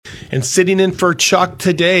And sitting in for Chuck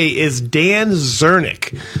today is Dan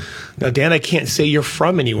Zernick. Now, Dan, I can't say you're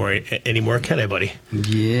from anywhere anymore, can I, buddy?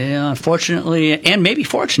 Yeah, unfortunately, and maybe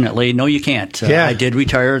fortunately, no, you can't. Yeah. I did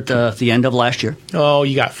retire at the end of last year. Oh,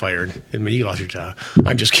 you got fired. I mean, you lost your job.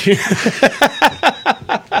 I'm just kidding.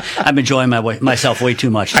 I'm enjoying myself way too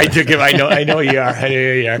much. I know you are. I know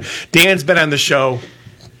you are. Dan's been on the show.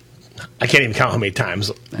 I can't even count how many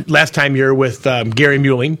times. Last time you were with Gary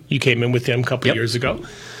Muelling. You came in with him a couple of years ago.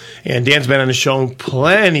 And Dan's been on the show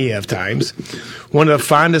plenty of times. One of the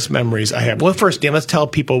fondest memories I have. Well, first, Dan, let's tell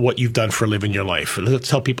people what you've done for a living in your life. Let's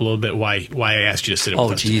tell people a little bit why I asked you to sit in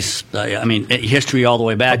with us. Oh, geez. I mean, history all the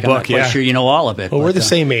way back. A book, I'm not quite sure you know all of it. Well, we're the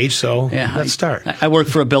same age, so let's start. I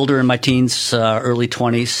worked for a builder in my teens, early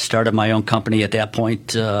 20s, started my own company at that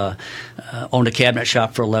point, owned a cabinet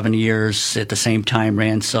shop for 11 years. At the same time,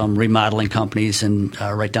 ran some remodeling companies and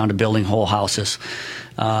right down to building whole houses.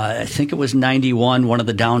 I think it was 91, one of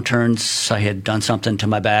the downturns. I had done something to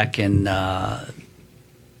my back, and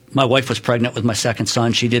my wife was pregnant with my second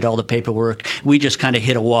son. She did all the paperwork. We just kind of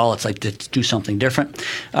hit a wall. It's like, let's do something different.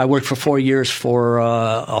 I worked for 4 years for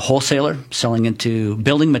a wholesaler selling into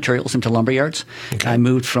building materials into lumber yards. Okay. I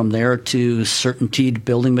moved from there to CertainTeed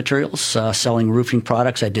Building Materials, selling roofing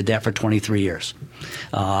products. I did that for 23 years.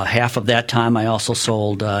 Half of that time, I also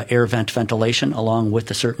sold air vent ventilation along with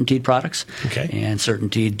the CertainTeed products. Okay. And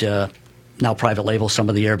CertainTeed now private label some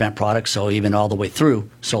of the air vent products, so even all the way through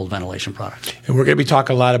sold ventilation products. And we're going to be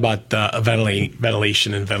talking a lot about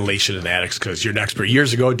ventilation and ventilation in attics because you're an expert.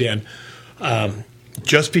 Years ago, Dan,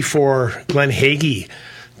 just before Glenn Hagee,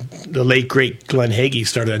 the late, great Glenn Hagee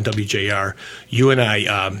started on WJR, you and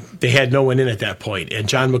I, they had no one in at that point. And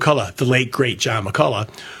John McCullough, the late, great John McCullough,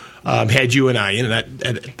 had you and I in. And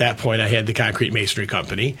at that point, I had the concrete masonry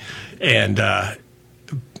company. And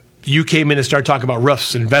you came in and started talking about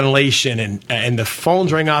roofs and ventilation, and the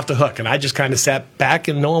phones rang off the hook, and I just kind of sat back,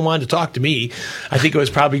 and no one wanted to talk to me. I think it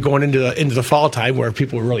was probably going into the fall time where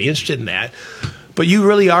people were really interested in that. But you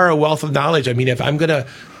really are a wealth of knowledge. I mean, if I'm going to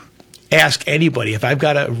ask anybody, if I've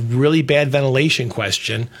got a really bad ventilation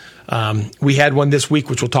question, we had one this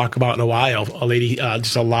week, which we'll talk about in a while. A lady,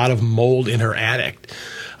 just a lot of mold in her attic.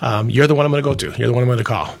 You're the one I'm going to go to. You're the one I'm going to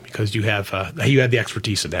call because you have the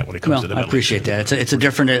expertise in that when it comes to the ventilation. I appreciate that. It's a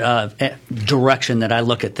different direction that I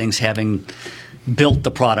look at things, having built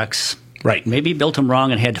the products. Right. Maybe built them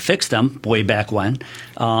wrong and had to fix them way back when,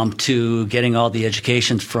 to getting all the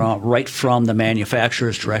education right from the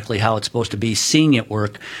manufacturers directly, how it's supposed to be, seeing it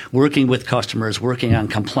work, working with customers, working on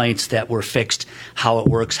complaints that were fixed, how it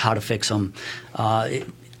works, how to fix them.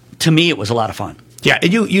 To me, it was a lot of fun. Yeah,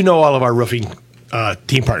 and you know all of our roofing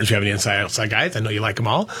team partners. We have any inside outside guys. I know you like them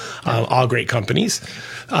all. All great companies.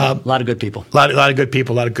 A lot of good people. A lot of good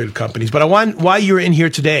people. A lot of good companies. But why you're in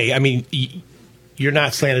here today? I mean, you're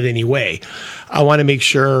not slanted any way. I want to make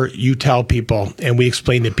sure you tell people and we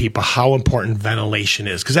explain to people how important ventilation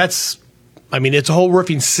is, because it's a whole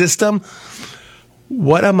roofing system.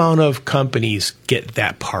 What amount of companies get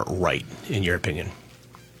that part right, in your opinion?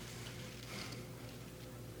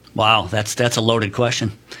 Wow, that's a loaded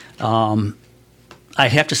question.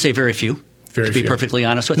 I'd have to say very few. To be perfectly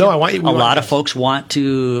honest with you. I want you. A lot of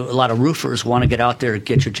roofers want to get out there,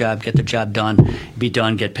 get the job done, be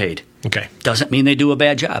done, get paid. Okay. Doesn't mean they do a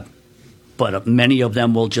bad job. But many of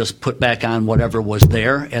them will just put back on whatever was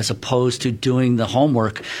there as opposed to doing the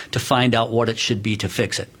homework to find out what it should be to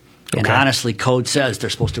fix it. Okay. And honestly, code says they're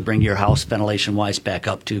supposed to bring your house ventilation-wise back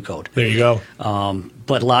up to code. There you go.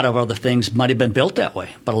 But a lot of other things might have been built that way,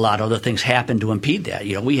 but a lot of other things happened to impede that.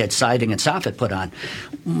 We had siding and soffit put on.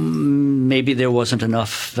 Maybe there wasn't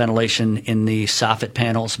enough ventilation in the soffit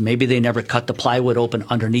panels. Maybe they never cut the plywood open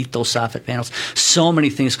underneath those soffit panels. So many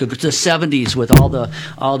things could go to the 70s with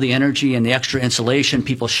all the energy and the extra insulation,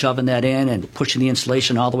 people shoving that in and pushing the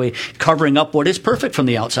insulation all the way, covering up what is perfect from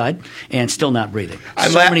the outside and still not breathing.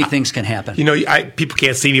 Many things can happen. People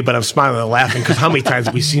can't see me, but I'm smiling and laughing because how many times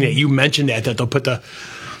have we seen it? You mentioned that they'll put the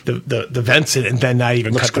vents in and then not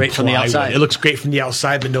even cut the plywood. Looks great from the outside. It looks great from the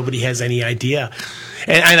outside, but nobody has any idea.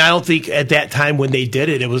 And I don't think at that time when they did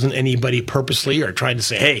it, it wasn't anybody purposely or trying to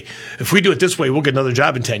say, hey, if we do it this way, we'll get another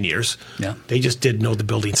job in 10 years. Yeah. They just didn't know the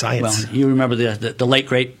building science. Well, you remember the late,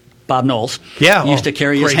 great Bob Knowles. Yeah. He used to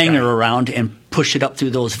carry his hanger around and push it up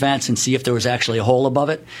through those vents and see if there was actually a hole above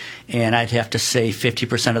it. And I'd have to say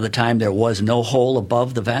 50% of the time there was no hole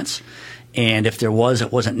above the vents. And if there was,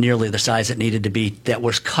 it wasn't nearly the size it needed to be that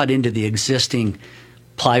was cut into the existing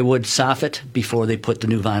plywood soffit before they put the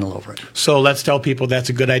new vinyl over it. So let's tell people that's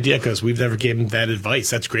a good idea because we've never given that advice.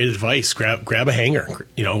 That's great advice. Grab a hanger,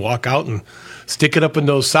 walk out and stick it up in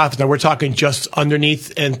those soffits. Now we're talking just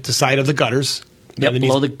underneath and the side of the gutters,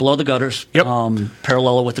 Yep, below the gutters. Yep.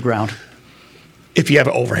 Parallel with the ground. If you have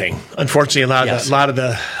an overhang. Unfortunately, Yes. a lot of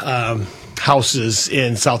the houses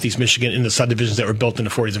in southeast Michigan in the subdivisions that were built in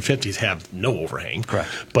the 40s and 50s have no overhang. Correct.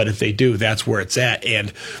 But if they do, that's where it's at.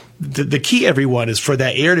 And the key, everyone, is for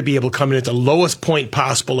that air to be able to come in at the lowest point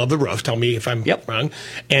possible of the roof. Tell me if I'm wrong.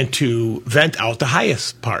 And to vent out the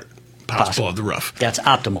highest part possible of the roof. That's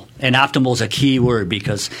optimal. And optimal is a key word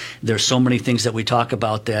because there's so many things that we talk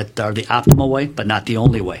about that are the optimal way, but not the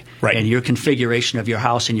only way. Right. And your configuration of your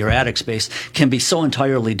house and your attic space can be so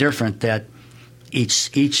entirely different that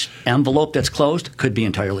each envelope that's closed could be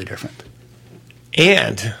entirely different.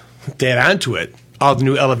 And to add on to it, all the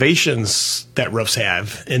new elevations that roofs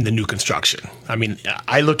have in the new construction. I mean,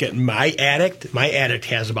 I look at my attic. My attic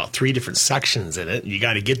has about 3 different sections in it. You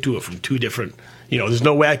got to get to it from 2 different, there's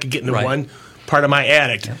no way I could get into one part of my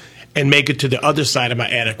attic and make it to the other side of my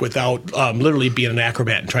attic without literally being an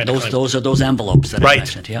acrobat and trying to climb. Those are those envelopes that I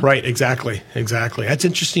mentioned. Yeah. Right, exactly. That's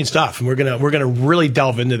interesting stuff, and we're gonna really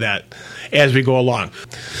delve into that as we go along.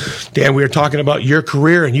 Dan, we were talking about your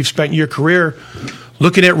career, and you've spent your career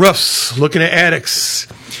looking at roofs, looking at attics.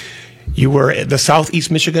 You were at the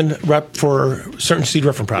Southeast Michigan rep for CertainTeed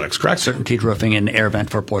Roofing Products, correct? CertainTeed Roofing and air vent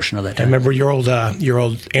for a portion of that time. I remember your old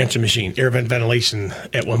answer machine, air vent ventilation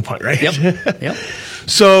at one point, right? Yep.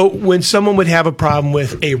 So when someone would have a problem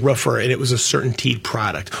with a roofer and it was a CertainTeed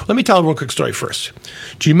product, let me tell a real quick story first.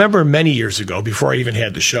 Do you remember many years ago, before I even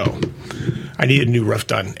had the show, I needed a new roof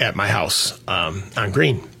done at my house on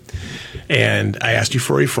Green. And I asked you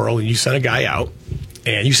for a referral, and you sent a guy out.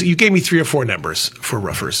 And you gave me 3 or 4 numbers for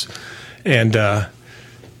roofers. And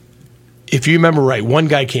if you remember right, one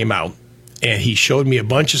guy came out, and he showed me a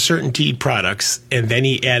bunch of CertainTeed products, and then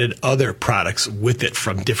he added other products with it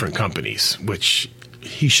from different companies, which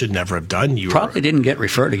he should never have done. Probably didn't get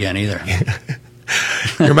referred again either.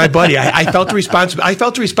 You're my buddy. I felt the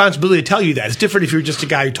responsibility to tell you that. It's different if you're just a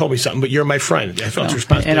guy who told me something, but you're my friend. I felt the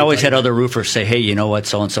responsibility. And I always had other roofers say, hey, you know what,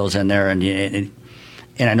 so-and-so's in there, and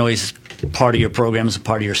I know he's part of your programs and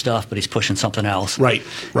part of your stuff, but he's pushing something else. Right.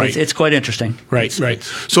 It's quite interesting. Right.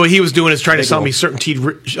 So what he was doing is trying to sell me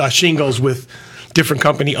CertainTeed shingles with different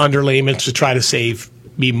company underlayments to try to save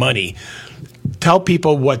me money. Tell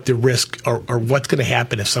people what the risk or what's going to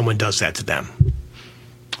happen if someone does that to them.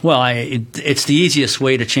 Well, it's the easiest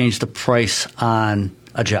way to change the price on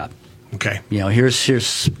a job. Okay.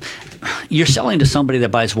 Here's you're selling to somebody that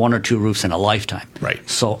buys 1 or 2 roofs in a lifetime. Right.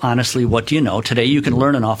 So honestly, what do you know? Today you can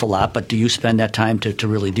learn an awful lot, but do you spend that time to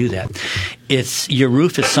really do that? Your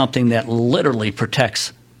roof is something that literally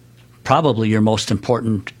protects probably your most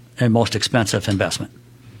important and most expensive investment.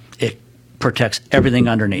 It protects everything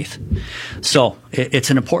underneath. So it's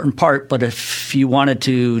an important part, but if you wanted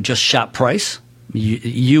to just shop price,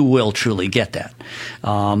 you will truly get that.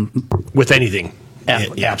 With anything.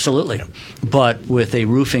 Absolutely. Yeah. But with a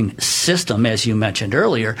roofing system, as you mentioned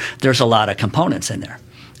earlier, there's a lot of components in there.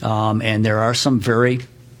 And there are some very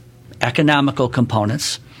economical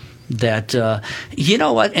components that, you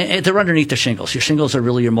know what, they're underneath the shingles. Your shingles are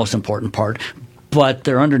really your most important part. But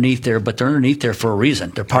they're underneath there. But they're underneath there for a reason.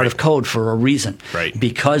 They're part of code for a reason. Right.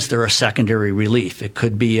 Because they're a secondary relief. It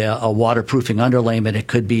could be a waterproofing underlayment. It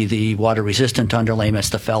could be the water-resistant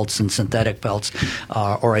underlayments, the felts and synthetic felts,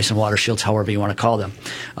 or ice and water shields, however you want to call them.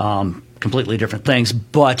 Completely different things.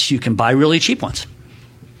 But you can buy really cheap ones.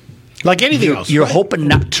 Like anything else. You're hoping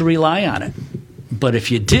not to rely on it. But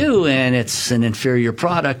if you do, and it's an inferior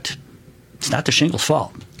product, it's not the shingle's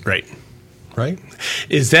fault. Right.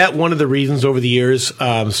 Is that one of the reasons over the years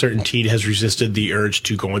CertainTeed has resisted the urge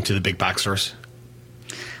to go into the big box stores?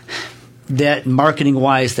 That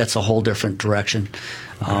marketing-wise, that's a whole different direction.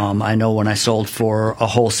 I know when I sold for a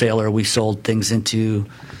wholesaler, we sold things into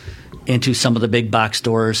some of the big box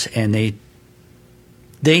stores, and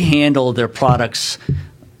they handle their products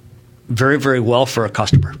very, very well for a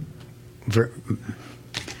customer.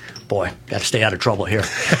 Boy, got to stay out of trouble here.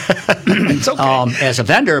 It's okay. As a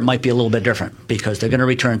vendor, it might be a little bit different because they're going to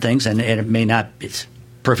return things, and it may not. It's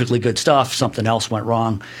perfectly good stuff. Something else went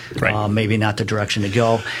wrong. Right. Maybe not the direction to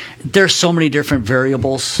go. There's so many different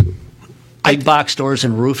variables. Big box stores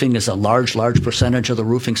and roofing is a large percentage of the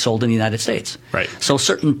roofing sold in the United States. Right. So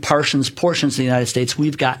certain portions of the United States,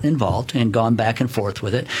 we've gotten involved and gone back and forth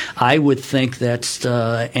with it. I would think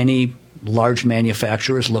that any large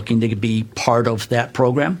manufacturer is looking to be part of that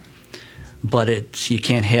program. But you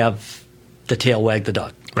can't have the tail wag the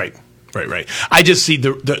dog. Right. I just see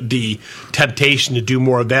the temptation to do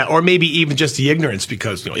more of that, or maybe even just the ignorance,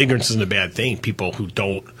 because ignorance isn't a bad thing. People who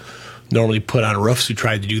don't normally put on roofs who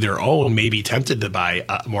tried to do their own may be tempted to buy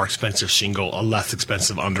a more expensive shingle, a less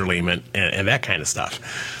expensive underlayment, and that kind of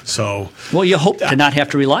stuff. So, well, you hope to not have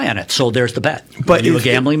to rely on it. So there's the bet. But Are you a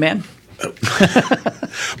gambling man?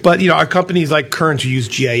 But our companies like Kearns who use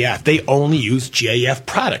GAF, they only use GAF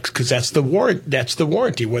products because that's the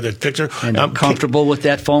warranty. Whether it's fixer, and they're comfortable with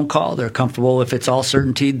that phone call. They're comfortable if it's all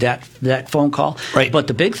certainty that phone call. Right. But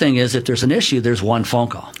the big thing is, if there's an issue, there's one phone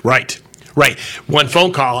call. Right. One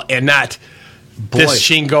phone call, and not this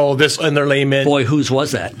shingle, this underlayment. Boy, whose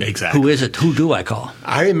was that? Exactly. Who is it? Who do I call?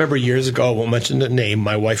 I remember years ago, I won't mention the name,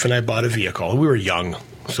 my wife and I bought a vehicle. We were young,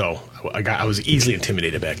 so I was easily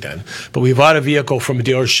intimidated back then. But we bought a vehicle from a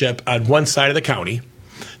dealership on one side of the county.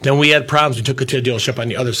 Then we had problems. We took it to a dealership on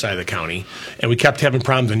the other side of the county, and we kept having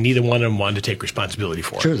problems, and neither one of them wanted to take responsibility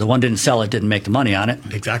for it. Sure, the one didn't sell it, didn't make the money on it.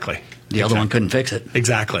 Exactly. The other one couldn't fix it.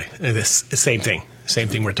 Exactly. Same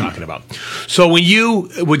thing we're talking about. So when you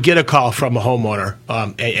would get a call from a homeowner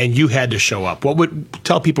and you had to show up,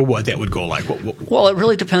 tell people what that would go like? Well, it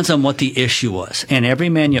really depends on what the issue was. And every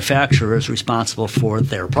manufacturer is responsible for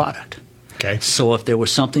their product. Okay. So if there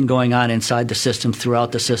was something going on inside the system,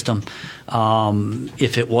 throughout the system,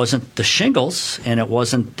 if it wasn't the shingles and it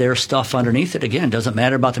wasn't their stuff underneath it, again, it doesn't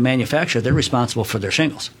matter about the manufacturer. They're responsible for their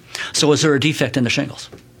shingles. So is there a defect in the shingles?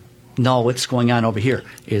 No, what's going on over here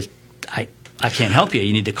is I can't help you.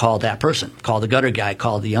 You need to call that person. Call the gutter guy.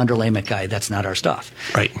 Call the underlayment guy. That's not our stuff.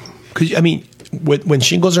 Right. Because, when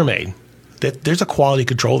shingles are made, there's a quality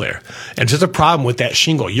control there. And if there's a problem with that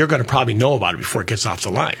shingle, you're going to probably know about it before it gets off the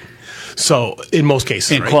line. So in most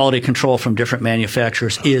cases, and quality control from different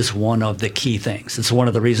manufacturers is one of the key things. It's one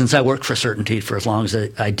of the reasons I worked for CertainTeed for as long as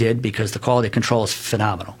I did, because the quality control is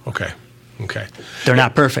phenomenal. Okay. They're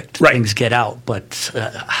not perfect. Right. Things get out, but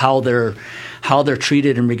how they're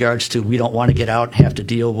treated in regards to, we don't want to get out and have to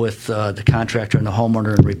deal with the contractor and the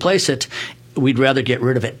homeowner and replace it. We'd rather get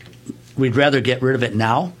rid of it. We'd rather get rid of it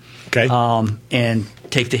now. Okay. And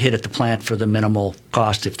take the hit at the plant for the minimal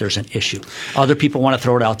cost if there's an issue. Other people want to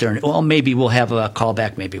throw it out there and, well, maybe we'll have a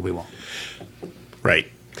callback, maybe we won't.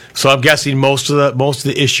 Right. So I'm guessing most of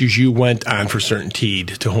the issues you went on for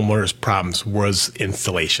CertainTeed to homeowners' problems was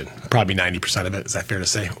installation. Probably 90% of it. Is that fair to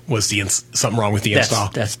say? Was something wrong with the install?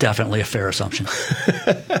 That's definitely a fair assumption.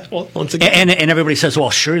 Well, once again, and everybody says, well,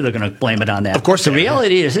 sure, they're going to blame it on that. Of course, the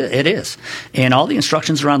reality is it is, and all the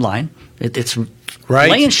instructions are online. It's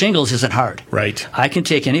right. Laying shingles isn't hard. Right. I can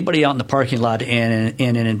take anybody out in the parking lot and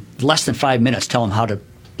in less than 5 minutes tell them how to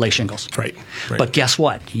lay shingles. Right. But guess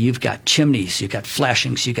what? You've got chimneys, you've got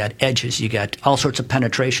flashings, you've got edges, you've got all sorts of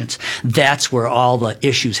penetrations. That's where all the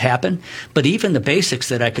issues happen. But even the basics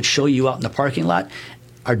that I could show you out in the parking lot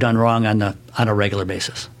are done wrong on a regular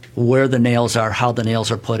basis. Where the nails are, how the nails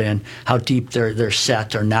are put in, how deep they're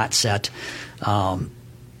set or not set.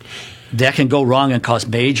 That can go wrong and cause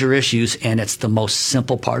major issues, and it's the most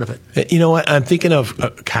simple part of it. You know what? I'm thinking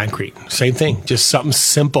of concrete. Same thing. Just something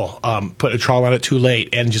simple. Put a trowel on it too late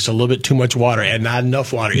and just a little bit too much water and not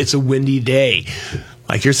enough water. It's a windy day.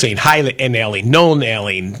 Like you're saying, high nailing, no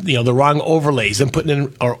nailing, the wrong overlays and putting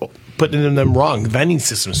in them wrong venting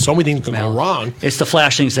systems. So many things can go wrong. It's the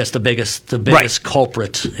flashings that's the biggest right.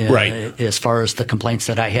 culprit as far as the complaints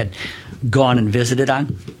that I had gone and visited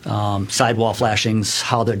on. Sidewall flashings,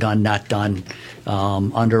 how they're done, not done,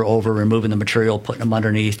 under, over, removing the material, putting them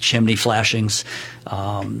underneath, chimney flashings,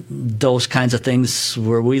 those kinds of things.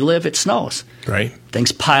 Where we live, it snows. Right.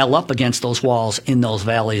 Things pile up against those walls in those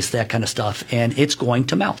valleys, that kind of stuff, and it's going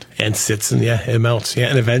to melt. And sits and it melts. Yeah,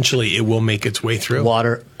 and eventually it will make its way through.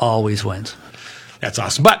 Water always wins. That's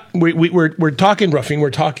awesome. But we're talking roofing.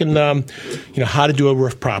 We're talking how to do a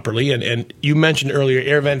roof properly. And you mentioned earlier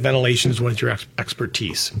air vent ventilation is one of your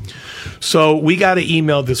expertise. So we got an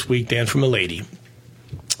email this week, Dan, from a lady.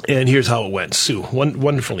 And here's how it went. Sue,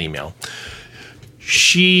 wonderful email.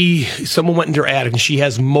 Someone went into her attic and she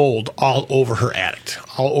has mold all over her attic,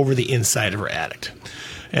 all over the inside of her attic.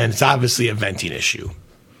 And it's obviously a venting issue.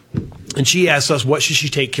 And she asked us, what should she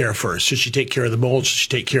take care of first? Should she take care of the mold? Should she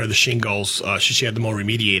take care of the shingles? Should she have the mold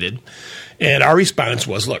remediated? And our response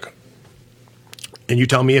was, look, and you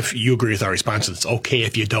tell me if you agree with our response. It's okay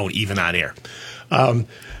if you don't, even on air.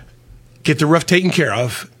 Get the roof taken care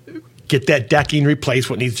of. Get that decking replaced,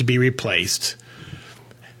 what needs to be replaced.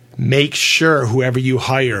 Make sure whoever you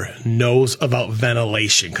hire knows about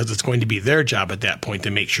ventilation, because it's going to be their job at that point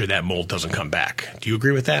to make sure that mold doesn't come back. Do you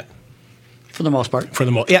agree with that? For the most part.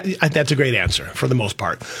 Yeah, that's a great answer, for the most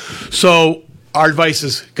part. So our advice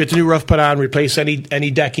is get the new roof put on, replace any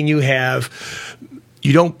decking you have.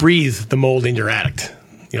 You don't breathe the mold in your attic.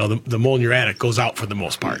 The mold in your attic goes out for the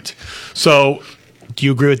most part. So Do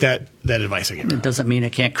you agree with that advice again? It doesn't mean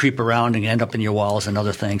it can't creep around and end up in your walls and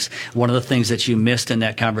other things. One of the things that you missed in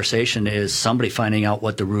that conversation is somebody finding out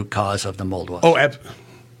what the root cause of the mold was. Oh,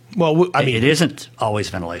 well, I mean, it isn't always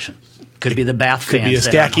ventilation. Could be the bath fans. Could be a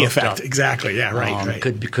that stacky are hooked effect. up. Exactly. Yeah. Right. Right.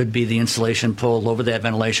 Could be the insulation pulled over that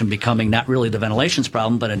ventilation becoming not really the ventilation's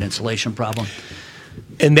problem, but an insulation problem.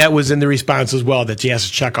 And that was in the response as well, that you have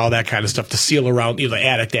to check all that kind of stuff to seal around the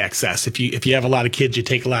attic access. If you have a lot of kids, you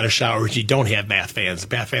take a lot of showers, you don't have bath fans. The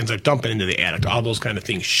bath fans are dumping into the attic. All those kind of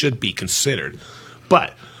things should be considered.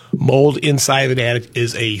 But mold inside of an attic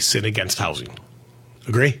is a sin against housing.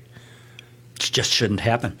 Agree? It just shouldn't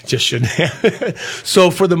happen. Just shouldn't happen.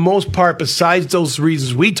 So for the most part, besides those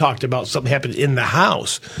reasons we talked about, something happened in the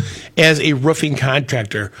house, as a roofing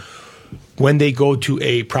contractor, when they go to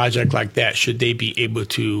a project like that, should they be able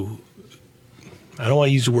to, I don't want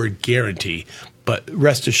to use the word guarantee, but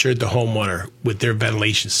rest assured the homeowner with their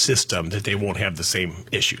ventilation system that they won't have the same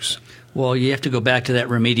issues? Well, you have to go back to that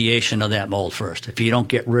remediation of that mold first. If you don't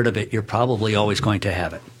get rid of it, you're probably always going to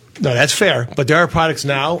have it. No, that's fair. But there are products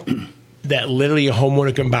now that literally a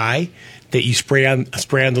homeowner can buy that you spray on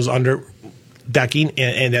those under decking,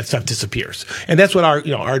 and that stuff disappears. And that's what our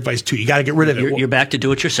advice too. You got to get rid of it. You're back to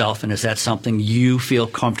do it yourself, and is that something you feel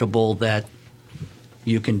comfortable that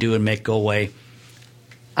you can do and make go away?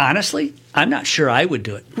 Honestly, I'm not sure I would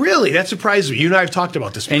do it. Really? That surprised me. You and I have talked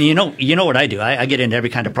about this before. And you know what I do. I get into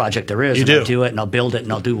every kind of project there is. You and do. I'll do it, and I'll build it,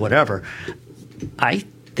 and I'll do whatever. I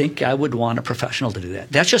think I would want a professional to do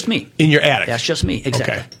that. That's just me. In your attic? That's just me.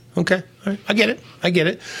 Exactly. Okay. All right. I get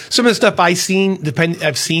it. Some of the stuff I've seen,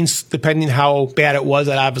 depending how bad it was,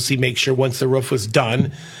 I'd obviously make sure once the roof was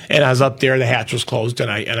done and I was up there, the hatch was closed,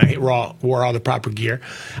 and I wore all the proper gear,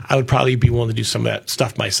 I would probably be willing to do some of that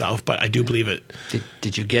stuff myself. But I do believe it.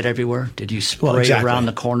 Did you get everywhere? Did you spray around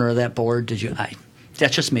the corner of that board? Did you?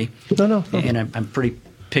 That's just me. No. And I'm pretty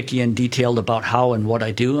picky and detailed about how and what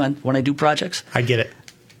I do when I do projects. I get it.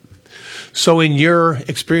 So in your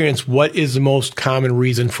experience, what is the most common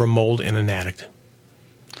reason for mold in an attic?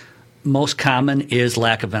 Most common is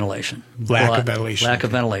lack of ventilation. Lack of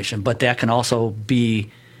ventilation. But that can also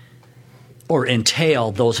be or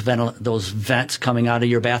entail those vents coming out of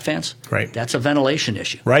your bath fans. Right. That's a ventilation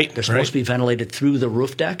issue. Right. They're supposed to be ventilated through the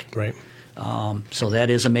roof deck. Right. So that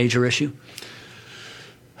is a major issue.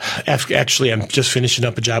 Actually, I'm just finishing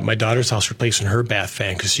up a job at my daughter's house replacing her bath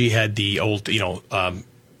fan because she had the old,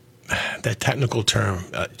 that technical term,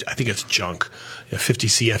 I think it's junk, 50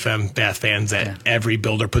 CFM bath fans that every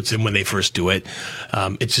builder puts in when they first do it.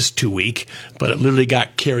 It's just too weak, but it literally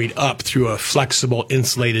got carried up through a flexible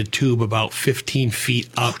insulated tube about 15 feet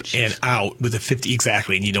up and out with a 50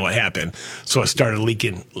 exactly, and you know what happened. So it started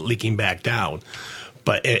leaking back down.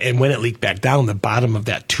 But and when it leaked back down, the bottom of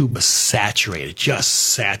that tube was saturated, just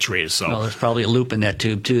saturated. So there's probably a loop in that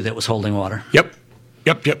tube too that was holding water. Yep.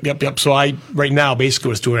 So right now, basically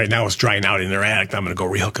what's doing right now is drying out in their attic. I'm going to go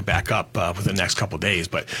rehook it back up for the next couple of days.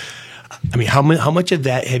 But I mean, how much of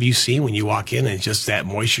that have you seen when you walk in and just that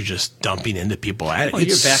moisture just dumping into people's attic? Well,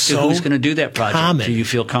 you're back to who's going to do that project. Common. Do you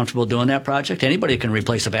feel comfortable doing that project? Anybody can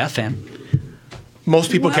replace a bath fan.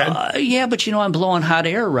 Most people can. Yeah, but I'm blowing hot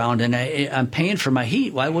air around and I'm paying for my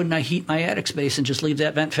heat. Why wouldn't I heat my attic space and just leave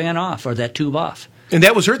that vent fan off or that tube off? And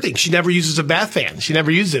that was her thing. She never uses a bath fan. She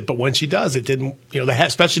never uses it. But when she does, it didn't,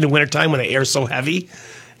 especially in the wintertime when the air's so heavy,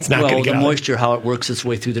 it's not going to get the moisture, how it works its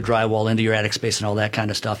way through the drywall into your attic space and all that kind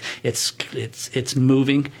of stuff. It's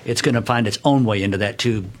moving. It's going to find its own way into that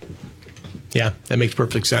tube. Yeah, that makes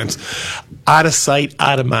perfect sense. Out of sight,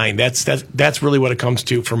 out of mind. That's really what it comes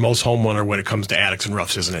to for most homeowner when it comes to attics and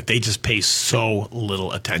roofs, isn't it? They just pay so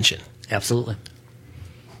little attention. Absolutely.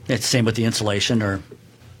 It's the same with the insulation or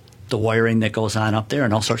the wiring that goes on up there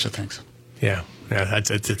and all sorts of things. Yeah.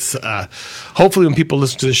 It's hopefully when people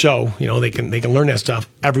listen to the show, they can learn that stuff.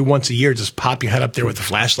 Every once a year, just pop your head up there with a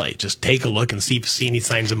flashlight. Just take a look and see if you see any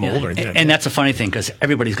signs of mold or anything. And that's a funny thing because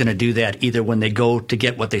everybody's going to do that either when they go to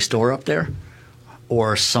get what they store up there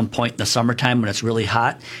or some point in the summertime when it's really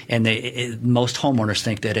hot. And most homeowners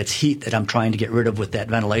think that it's heat that I'm trying to get rid of with that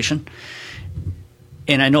ventilation.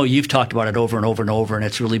 And I know you've talked about it over and over and over, and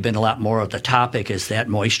it's really been a lot more of the topic is that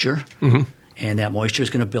moisture. Mm-hmm. And that moisture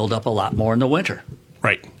is going to build up a lot more in the winter.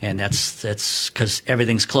 Right. And that's because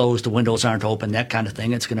everything's closed, the windows aren't open, that kind of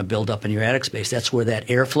thing. It's going to build up in your attic space. That's where that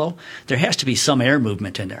airflow, there has to be some air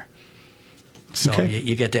movement in there. So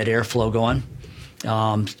you get that airflow going.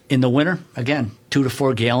 In the winter, again, 2 to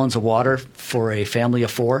 4 gallons of water for a family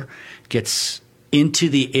of 4 gets into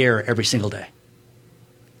the air every single day.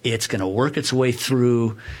 It's going to work its way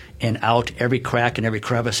through and out every crack and every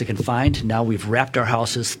crevice it can find. Now we've wrapped our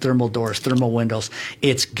houses, thermal doors, thermal windows.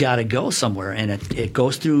 It's got to go somewhere, and it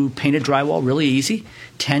goes through painted drywall really easy,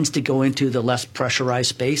 tends to go into the less pressurized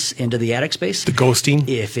space, into the attic space. The ghosting?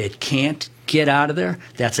 If it can't get out of there,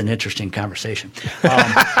 that's an interesting conversation.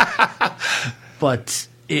 But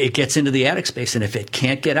it gets into the attic space, and if it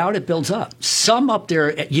can't get out, it builds up. Some up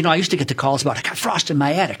there, I used to get the calls about, I got frost in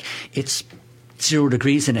my attic. It's 0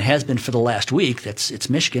 degrees, and it has been for the last week. It's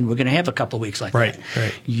Michigan. We're going to have a couple of weeks like that.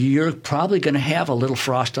 Right. You're probably going to have a little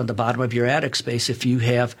frost on the bottom of your attic space if you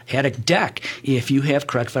have attic deck, if you have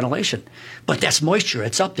correct ventilation. But that's moisture.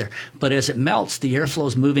 It's up there. But as it melts, the airflow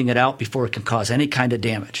is moving it out before it can cause any kind of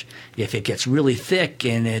damage. If it gets really thick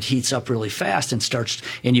and it heats up really fast and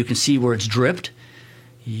you can see where it's dripped,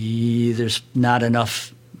 there's not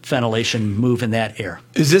enough ventilation moving that air.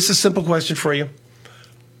 Is this a simple question for you?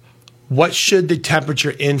 What should the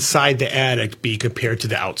temperature inside the attic be compared to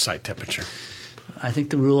the outside temperature? I think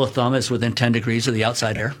the rule of thumb is within 10 degrees of the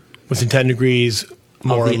outside air. Within 10 degrees,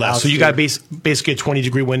 more or less. So you got basically a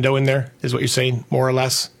 20-degree window in there, is what you're saying, more or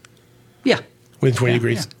less? Yeah. Within 20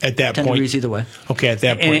 degrees at that 10 point? 10 degrees either way. Okay, at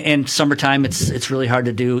that point. And summertime, it's really hard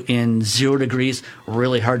to do. In 0 degrees,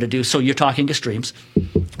 really hard to do. So you're talking extremes.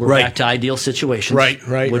 We're back to ideal situations.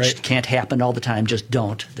 Which can't happen all the time. Just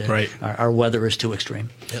don't. Our weather is too extreme.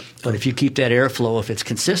 Yep. But if you keep that airflow, if it's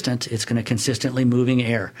consistent, it's going to consistently moving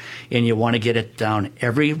air. And you want to get it down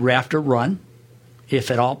every rafter run, if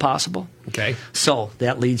at all possible. Okay. So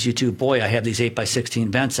that leads you to, I have these 8x16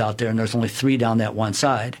 vents out there, and there's only 3 down that one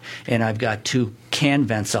side, and I've got 2 can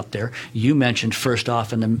vents up there. You mentioned first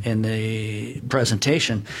off in the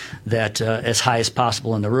presentation that as high as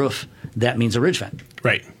possible in the roof, that means a ridge vent.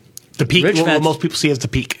 Right. The peak, what most people see as the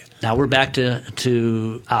peak. Now we're back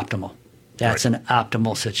to optimal. That's an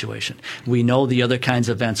optimal situation. We know the other kinds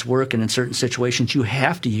of vents work, and in certain situations you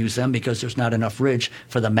have to use them because there's not enough ridge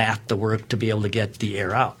for the math to work to be able to get the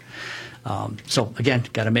air out. So again,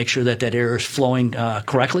 got to make sure that air is flowing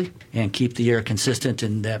correctly and keep the air consistent,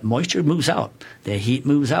 and that moisture moves out, the heat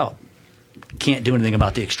moves out. Can't do anything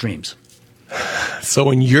about the extremes. So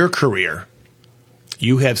in your career,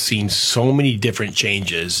 you have seen so many different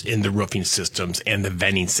changes in the roofing systems and the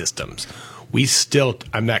venting systems. We still,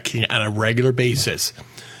 I'm not kidding, on a regular basis,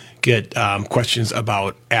 get questions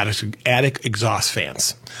about attic exhaust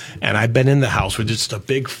fans. And I've been in the house with just a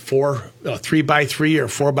big 3x3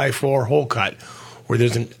 or 4x4 hole cut where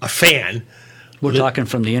there's a fan. We're talking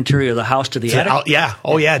from the interior of the house to the attic? Yeah.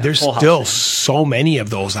 Oh, yeah. There's still so many of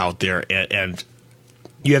those out there. And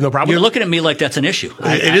you have no problem? You're looking at me like that's an issue.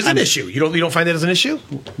 It is an issue. You don't find that as an issue?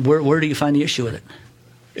 Where do you find the issue with it?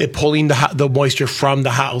 It pulling the moisture from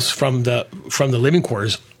the house, from the living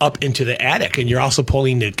quarters up into the attic, and you're also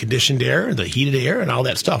pulling the conditioned air, the heated air, and all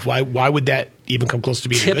that stuff. Why would that even come close to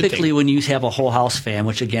being a good thing? Typically, when you have a whole house fan,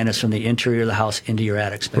 which again is from the interior of the house into your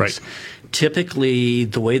attic space, typically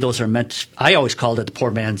the way those are meant, I always called it the poor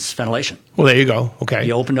man's ventilation. Well, there you go. Okay.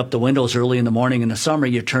 You opened up the windows early in the morning in the summer,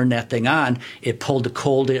 you turned that thing on, it pulled the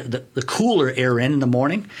cooler air in the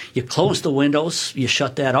morning, you closed the windows, you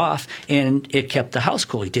shut that off, and it kept the house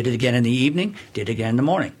cool. You did it again in the evening, did it again in the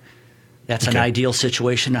morning. That's an ideal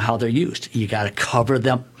situation of how they're used. You got to cover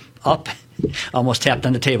them up. Almost tapped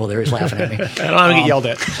on the table there. He's laughing at me. I don't want to get yelled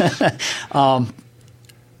at.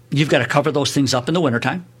 You've got to cover those things up in the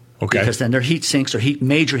wintertime. Okay. Because then they're heat sinks or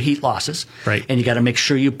major heat losses. Right. And you got to make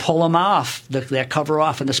sure you pull them off, that cover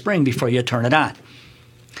off in the spring before you turn it on.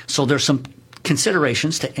 So there's some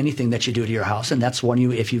considerations to anything that you do to your house, and that's one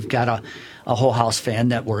if you've got a whole house fan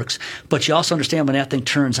that works. But you also understand when that thing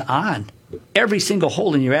turns on, every single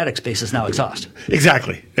hole in your attic space is now exhaust.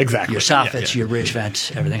 Exactly. Your soffits, your ridge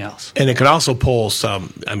vent, everything else. And it can also pull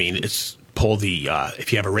if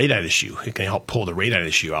you have a radon issue, it can help pull the radon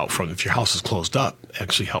issue out from, if your house is closed up,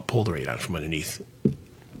 actually help pull the radon from underneath.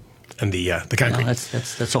 And the concrete. No,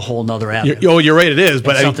 that's a whole nother avenue. You're right, it is.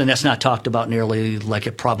 But it's something that's not talked about nearly like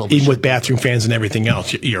it probably even should. With bathroom fans and everything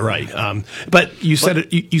else. You're right. But you said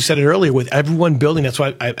it earlier, with everyone building, that's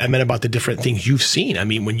why I meant about the different things you've seen. I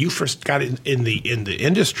mean, when you first got in the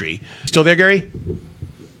industry, still there, Gary?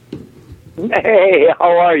 Hey,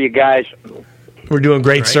 how are you guys? We're doing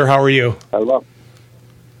great, sir. How are you? Hello.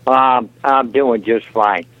 I'm doing just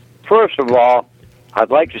fine. First of all, I'd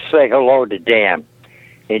like to say hello to Dan.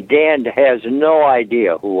 And Dan has no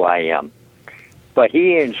idea who I am. But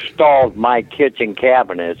he installed my kitchen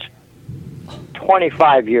cabinets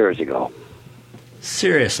 25 years ago.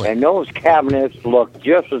 Seriously? And those cabinets look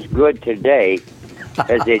just as good today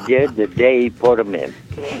as they did the day he put them in.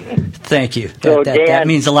 Thank you. So that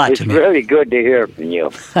means a lot to me. It's really good to hear from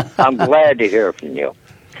you. I'm glad to hear from you.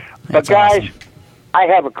 But guys, awesome. I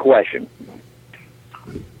have a question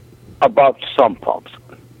about sump pumps.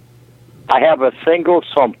 I have a single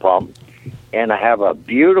sump pump, and I have a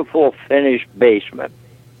beautiful finished basement.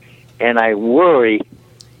 And I worry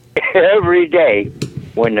every day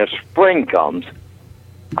when the spring comes.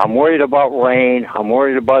 I'm worried about rain. I'm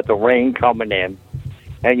worried about the rain coming in.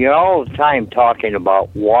 And you're all the time talking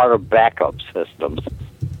about water backup systems.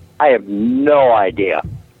 I have no idea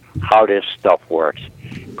how this stuff works.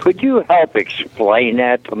 Could you help explain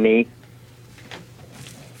that to me?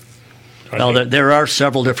 Well, there are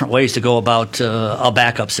several different ways to go about a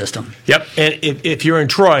backup system. Yep. And if you're in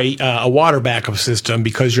Troy, a water backup system,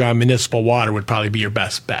 because you're on municipal water, would probably be your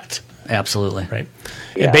best bet. Absolutely. Right.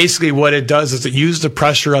 Yeah. And basically what it does is it uses the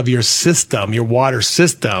pressure of your system, your water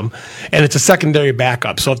system, and it's a secondary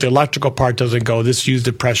backup. So if the electrical part doesn't go, this uses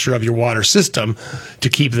the pressure of your water system to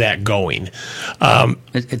keep that going.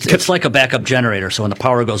 It's like a backup generator. So when the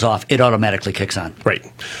power goes off, it automatically kicks on. Right.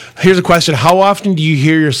 Here's a question. How often do you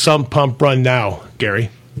hear your sump pump run now, Gary?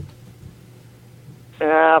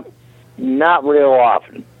 Not real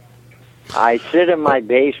often. I sit in my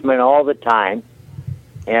basement all the time,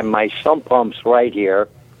 and my sump pump's right here,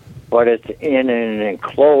 but it's in an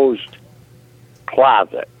enclosed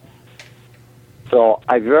closet. So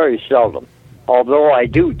I very seldom. Although I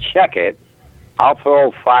do check it, I'll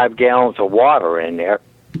throw 5 gallons of water in there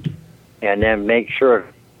and then make sure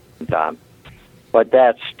it's on. But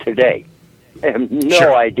that's today. I have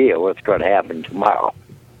no idea what's going to happen tomorrow.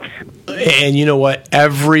 And you know what?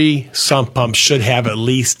 Every sump pump should have at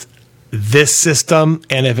least this system,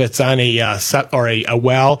 and if it's on a set or a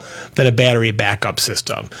well, then a battery backup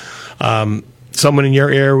system. Someone in your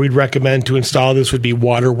area we'd recommend to install this would be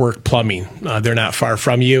Waterwork Plumbing. They're not far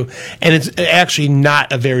from you, and it's actually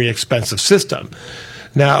not a very expensive system.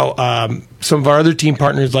 Now, some of our other team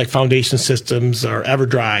partners like Foundation Systems or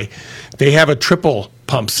EverDry, they have a triple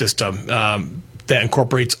pump system that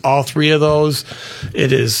incorporates all 3 of those.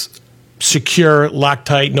 It is secure,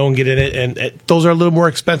 Loctite, no one get in it, and those are a little more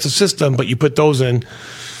expensive system, but you put those in,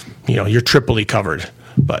 you're triply covered.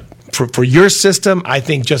 But for your system, I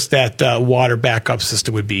think just that water backup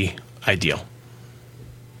system would be ideal.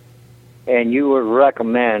 And you would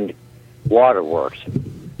recommend Waterworks?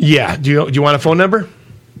 Yeah. Do you want a phone number?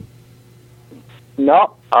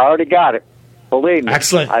 No, I already got it. Believe me.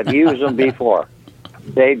 Excellent. I've used them before.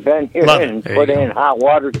 They've been here and put in hot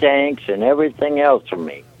water tanks and everything else for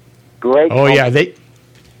me. Great. Oh, yeah.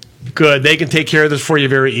 Good. They can take care of this for you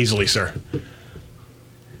very easily, sir.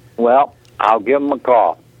 Well, I'll give them a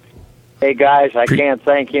call. Hey, guys, I can't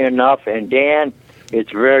thank you enough. And, Dan,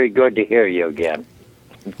 it's very good to hear you again.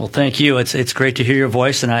 Well, thank you. It's great to hear your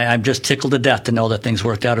voice, and I'm just tickled to death to know that things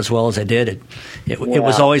worked out as well as they did. It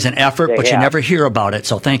was always an effort, but you never hear about it,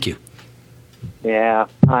 so thank you. Yeah,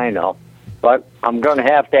 I know. But I'm going to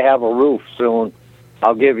have a roof soon.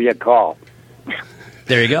 I'll give you a call.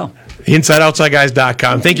 There you go.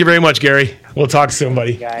 InsideOutsideGuys.com. Thank you very much, Gary. We'll talk soon,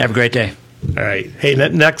 buddy. Have a great day. All right. Hey,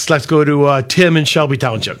 next, let's go to Tim in Shelby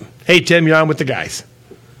Township. Hey, Tim, you're on with the guys.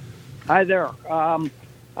 Hi there.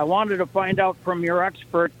 I wanted to find out from your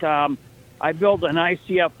expert. I built an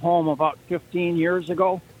ICF home about 15 years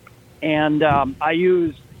ago, and I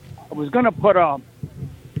was going to put a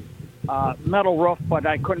metal roof, but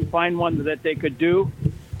I couldn't find one that they could do,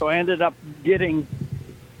 so I ended up getting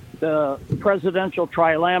the Presidential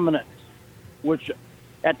Tri-Laminate, which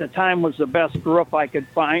at the time was the best roof I could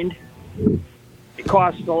find. It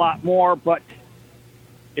cost a lot more, but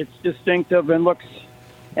it's distinctive and looks.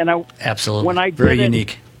 And absolutely when I did very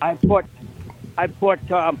unique. I put.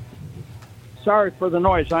 Sorry for the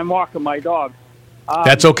noise. I'm walking my dog.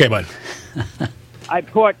 That's okay, bud. I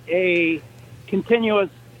put a continuous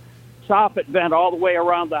soffit vent all the way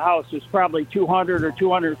around the house. It's probably 200 or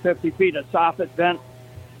 250 feet of soffit vent,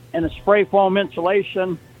 and a spray foam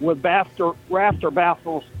insulation with rafter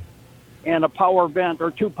baffles and a power vent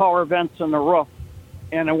or 2 power vents in the roof.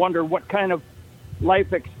 And I wonder what kind of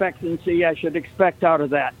life expectancy I should expect out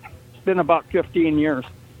of that. It's been about 15 years.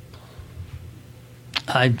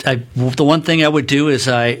 The one thing I would do is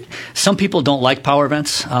some people don't like power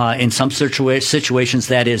vents. In some situations,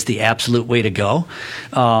 that is the absolute way to go.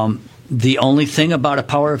 The only thing about a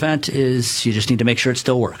power vent is you just need to make sure it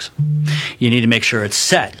still works. You need to make sure it's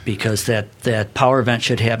set, because that power vent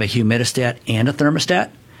should have a humidistat and a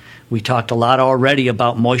thermostat. We talked a lot already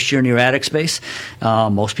about moisture in your attic space.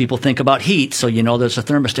 Most people think about heat, so you know there's a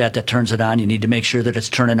thermostat that turns it on. You need to make sure that it's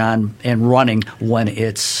turning on and running when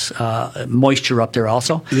it's moisture up there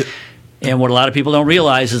also. And what a lot of people don't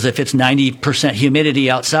realize is if it's 90%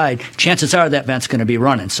 humidity outside, chances are that vent's going to be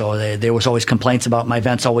running. So there was always complaints about my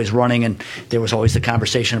vents always running, and there was always the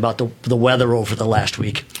conversation about the weather over the last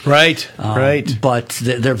week. Right, right. But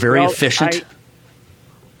they're very efficient.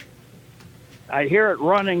 I hear it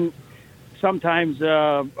running sometimes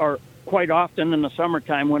or quite often in the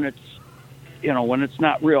summertime when it's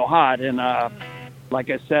not real hot. And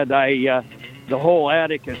like I said, the whole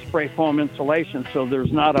attic is spray foam insulation, so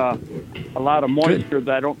there's not a lot of moisture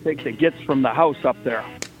that I don't think that gets from the house up there.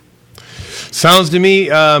 Sounds to me,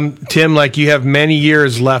 Tim, like you have many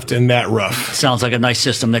years left in that roof. Sounds like a nice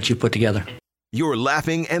system that you put together. You're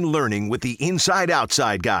laughing and learning with the Inside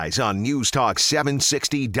Outside guys on News Talk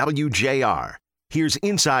 760 WJR. Here's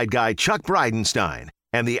Inside Guy Chuck Bridenstine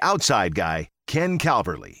and the Outside Guy Ken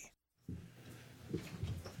Calverley.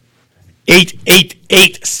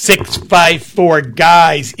 888-654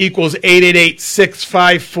 guys equals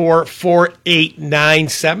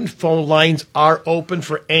 888-654-4897. Phone lines are open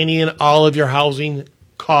for any and all of your housing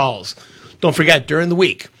calls. Don't forget, during the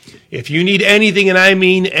week, if you need anything, and I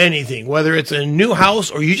mean anything, whether it's a new house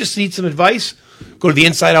or you just need some advice, go to the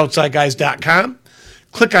InsideOutsideGuys.com,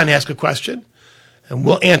 click on Ask a Question, and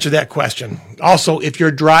we'll answer that question. Also, if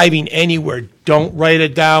you're driving anywhere, don't write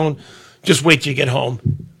it down. Just wait till you get home.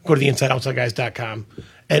 Go to the InsideOutsideGuys.com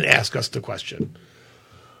and ask us the question.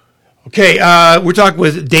 Okay, we're talking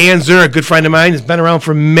with Dan Zerner, a good friend of mine. He's been around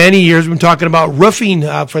for many years. We've been talking about roofing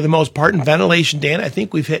for the most part and ventilation. Dan, I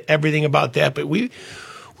think we've hit everything about that. But we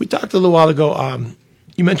talked a little while ago.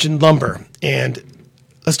 You mentioned lumber, and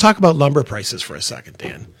let's talk about lumber prices for a second,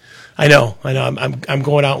 Dan. I know. I'm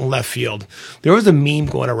going out in left field. There was a meme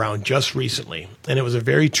going around just recently, and it was a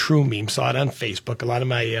very true meme. Saw it on Facebook. A lot of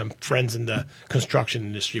my friends in the construction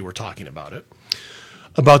industry were talking about it,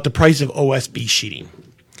 about the price of OSB sheeting.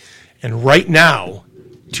 And right now,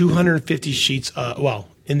 250 sheets,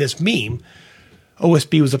 in this meme,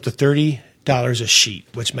 OSB was up to $30 a sheet,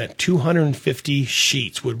 which meant 250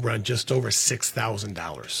 sheets would run just over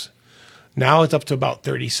 $6,000. Now it's up to about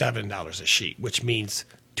 $37 a sheet, which means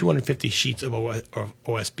 250 sheets of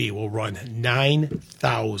OSB will run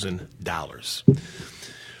 $9,000.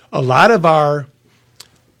 A lot of our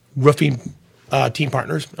roofing team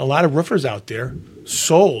partners, a lot of roofers out there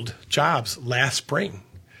sold jobs last spring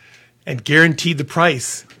and guaranteed the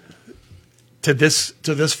price to this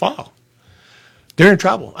fall. They're in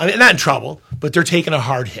trouble. I mean, not in trouble, but they're taking a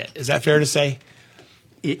hard hit. Is that fair to say?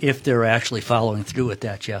 If they're actually following through with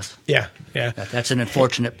that, yes. Yeah. That's an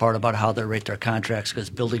unfortunate part about how they rate their contracts,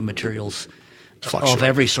 because building materials of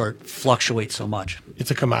every sort fluctuate so much.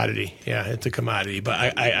 It's a commodity. Yeah, it's a commodity.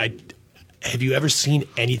 But I have you ever seen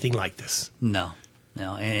anything like this? No.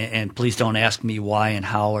 And please don't ask me why and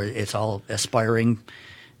how. It's all aspiring.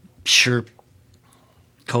 Sure,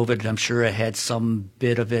 COVID, I'm sure it had some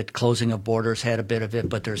bit of it. Closing of borders had a bit of it.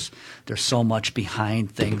 But there's so much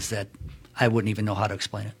behind things that I wouldn't even know how to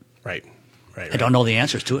explain it. Right. I don't know the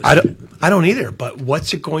answers to it. I don't either. But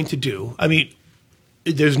what's it going to do? I mean,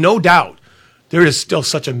 there's no doubt there is still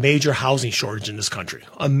such a major housing shortage in this country.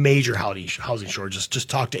 A major housing shortage. Just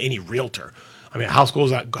talk to any realtor. I mean, a house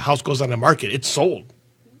goes on the market, it's sold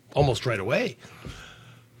almost right away.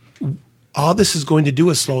 All this is going to do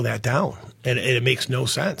is slow that down, and it makes no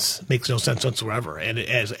sense. It makes no sense whatsoever. And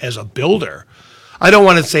as a builder, I don't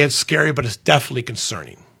want to say it's scary, but it's definitely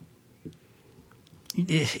concerning.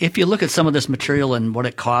 If you look at some of this material and what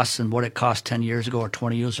it costs and what it cost 10 years ago or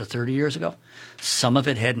 20 years or 30 years ago, some of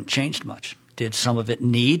it hadn't changed much. Did some of it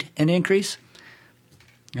need an increase?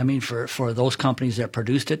 I mean, for those companies that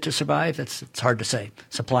produced it to survive, it's hard to say.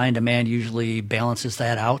 Supply and demand usually balances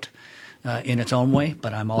that out in its own way,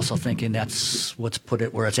 but I'm also thinking that's what's put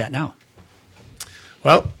it where it's at now.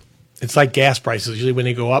 Well, it's like gas prices. Usually when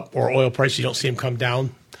they go up, or oil prices, you don't see them come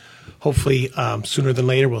down. Hopefully, sooner than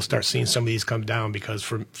later, we'll start seeing some of these come down, because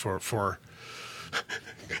for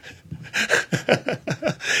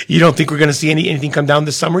you don't think we're going to see anything come down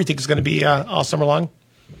this summer? You think it's going to be all summer long?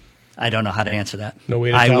 I don't know how to answer that. No way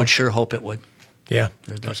to tell. I would sure hope it would. Yeah.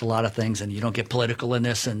 There's a lot of things, and you don't get political in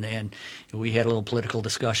this, and we had a little political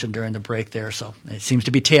discussion during the break there, so it seems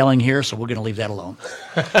to be tailing here, so we're going to leave that alone.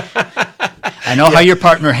 I know how your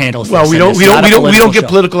partner handles this. Well, we don't get show.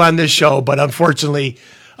 political on this show, but unfortunately,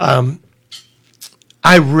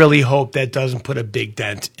 I really hope that doesn't put a big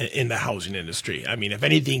dent in the housing industry. I mean, if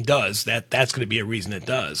anything does, that's going to be a reason it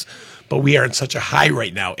does. But we are in such a high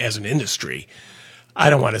right now as an industry. I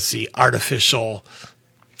don't want to see artificial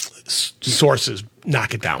sources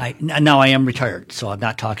knock it down. Now I am retired, so I'm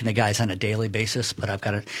not talking to guys on a daily basis, but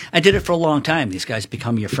I did it for a long time. These guys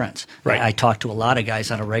become your friends. Right. I talk to a lot of guys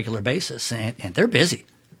on a regular basis, and they're busy.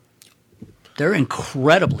 they're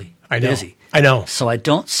incredibly busy. I know. So I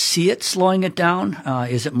don't see it slowing it down.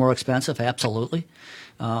 Is it more expensive? Absolutely.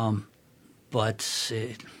 But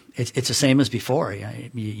it's the same as before.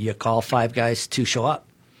 You call 5 guys to show up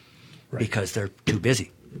because they're too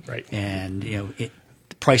busy. Right. And, the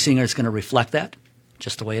pricing is going to reflect that,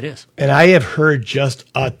 just the way it is. And I have heard just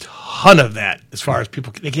a ton of that as far as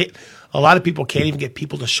people. A lot of people can't even get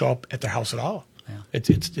people to show up at their house at all. Yeah.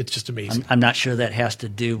 It's just amazing. I'm not sure that has to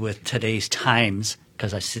do with today's times,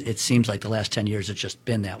 because it seems like the last 10 years it's just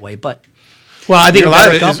been that way. But I think a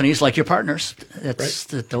lot of companies like your partners,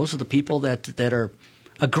 those are the people that are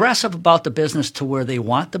aggressive about the business to where they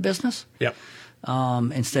want the business. Yep.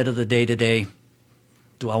 Instead of the day-to-day,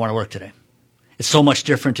 do I want to work today? It's so much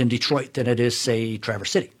different in Detroit than it is, say, Traverse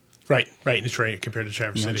City. Right, Detroit compared to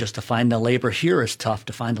Traverse City. Just to find the labor here is tough.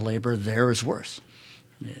 To find the labor there is worse.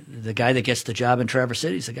 The guy that gets the job in Traverse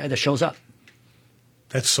City is the guy that shows up.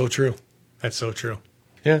 That's so true.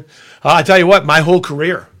 Yeah. I tell you what, my whole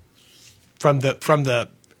career, from the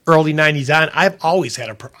early 90s on, I've always had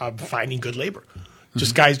a problem finding good labor.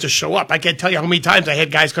 Just guys just show up. I can't tell you how many times I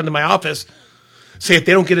had guys come to my office, say if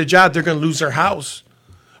they don't get a job, they're going to lose their house.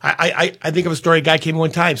 I think of a story. A guy came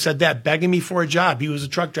one time, said that, begging me for a job. He was a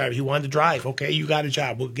truck driver. He wanted to drive. Okay, you got a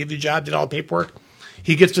job. We'll give you a job. Did all the paperwork.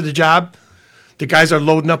 He gets to the job. The guys are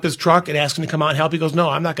loading up his truck and asking to come out and help. He goes, no,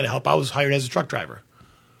 I'm not going to help. I was hired as a truck driver.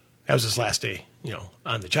 That was his last day,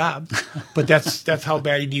 on the job. But that's how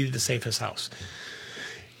bad he needed to save his house.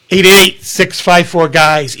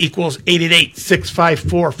 888-654-GUYS equals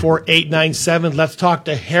 888-654-4897. Let's talk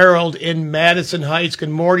to Harold in Madison Heights. Good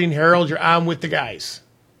morning, Harold. You're on with the guys.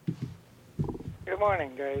 Good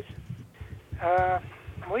morning, guys.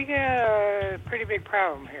 We got a pretty big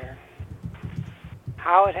problem here.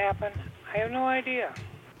 How it happened, I have no idea.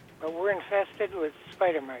 But we're infested with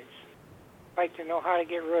spider mites. I'd like to know how to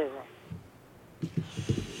get rid of them.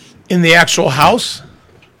 In the actual house?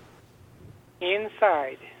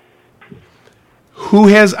 Inside. Who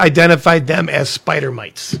has identified them as spider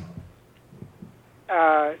mites?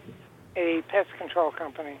 A pest control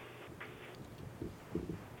company.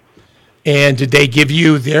 And did they give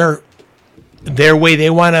you their way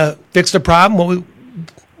they want to fix the problem?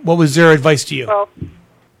 What was their advice to you? Well,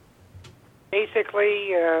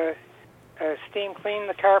 basically, steam clean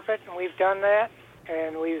the carpet, and we've done that.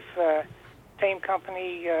 And we've, same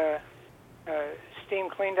company, steam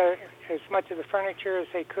cleaned as much of the furniture as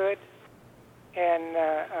they could, and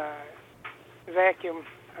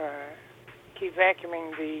keep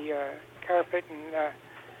vacuuming the carpet and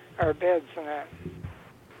our beds and that.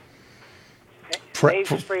 They've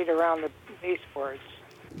sprayed around the baseboards.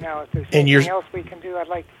 Now, if there's anything else we can do, I'd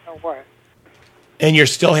like to know what. And you're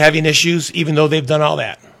still having issues, even though they've done all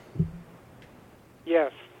that?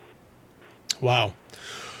 Yes. Wow.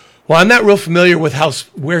 Well, I'm not real familiar with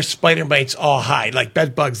where spider mites all hide. Like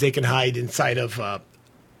bed bugs, they can hide inside of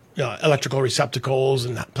electrical receptacles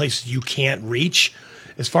and places you can't reach.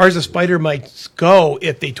 As far as the spider mites go,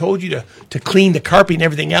 if they told you to clean the carpet and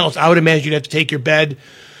everything else, I would imagine you'd have to take your bed,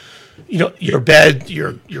 your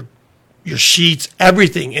sheets,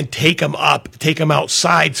 everything, and take them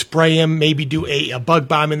outside, spray them, maybe do a bug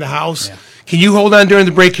bomb in the house. Yeah. Can you hold on during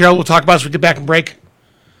the break, Harold? We'll talk about it as we get back and break.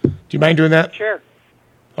 Do you mind doing that? Sure.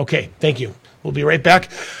 Okay, thank you. We'll be right back.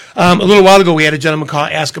 A little while ago, we had a gentleman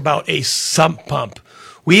ask about a sump pump.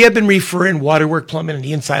 We have been referring Waterwork Plumbing and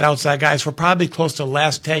the Inside-Outside guys for probably close to the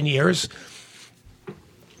last 10 years.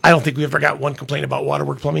 I don't think we ever got one complaint about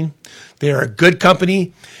Waterwork Plumbing. They're a good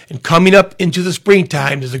company, and coming up into the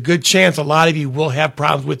springtime, there's a good chance a lot of you will have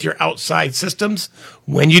problems with your outside systems.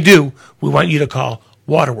 When you do, we want you to call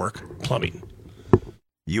Waterwork Plumbing.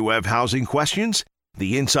 You have housing questions?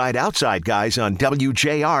 The Inside Outside guys on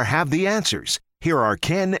WJR have the answers. Here are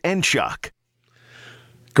Ken and Chuck.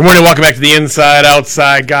 Good morning. Welcome back to the Inside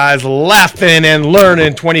Outside guys. Laughing and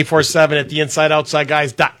learning 24/7 at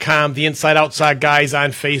theinsideoutsideguys.com. The Inside Outside guys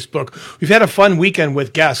on Facebook. We've had a fun weekend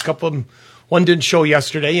with guests. A couple of them, one didn't show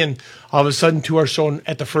yesterday, and all of a sudden two are shown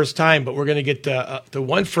at the first time. But we're going to get the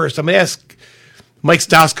one first. I'm going to ask Mike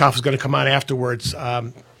Stoskoff is going to come on afterwards.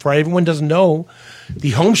 For everyone who doesn't know,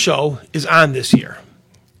 the home show is on this year.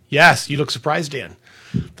 Yes, you look surprised, Dan.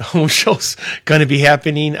 The home show's going to be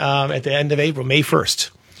happening at the end of April, May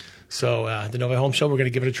 1st. So the Nova Home Show, we're going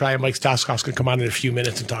to give it a try. Mike Stoskoff's going to come on in a few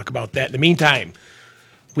minutes and talk about that. In the meantime,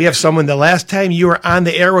 we have someone, the last time you were on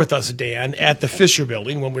the air with us, Dan, at the Fisher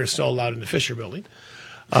Building, when we were still allowed in the Fisher Building,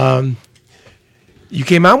 you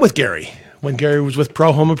came on with Gary when Gary was with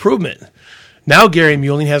Pro Home Improvement. Now Gary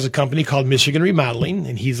Mueling has a company called Michigan Remodeling,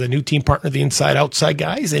 and he's a new team partner of the Inside Outside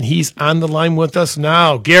guys, and he's on the line with us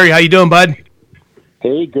now. Gary, how you doing, bud?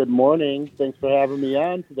 Hey, good morning. Thanks for having me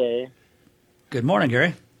on today. Good morning,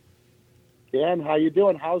 Gary. Dan, how you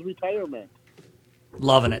doing? How's retirement?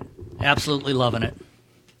 Loving it. Absolutely loving it.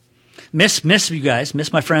 Miss you guys.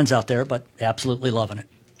 Miss my friends out there, but absolutely loving it.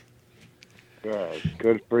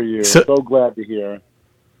 Good for you. So glad to hear.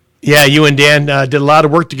 Yeah, you and Dan did a lot of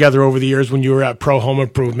work together over the years when you were at Pro Home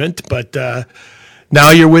Improvement, but now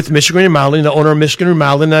you're with Michigan Remodeling, the owner of Michigan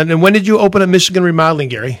Remodeling. And when did you open up Michigan Remodeling,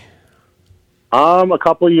 Gary? A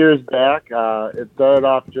couple years back. It started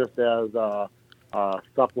off just as a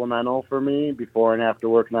supplemental for me before and after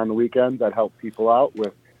working on the weekends. I'd help people out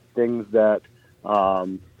with things that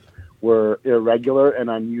were irregular and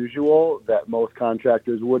unusual that most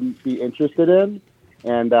contractors wouldn't be interested in.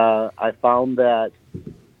 And I found that it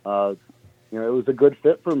was a good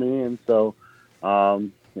fit for me, and so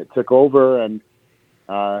it took over and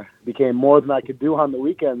became more than I could do on the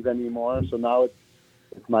weekends anymore. So now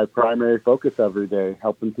it's my primary focus every day,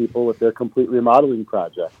 helping people with their complete remodeling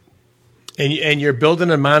projects. And you're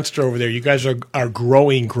building a monster over there. You guys are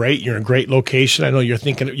growing great. You're in a great location. I know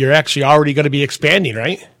you're actually already going to be expanding,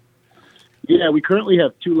 right? Yeah, we currently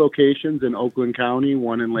have 2 locations in Oakland County,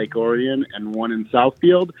 one in Lake Orion and one in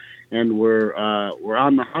Southfield, and we're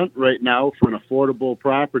on the hunt right now for an affordable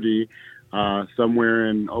property somewhere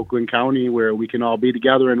in Oakland County where we can all be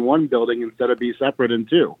together in one building instead of be separate in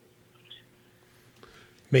 2.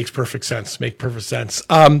 Makes perfect sense.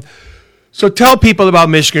 So tell people about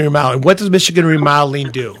Michigan Remodeling. What does Michigan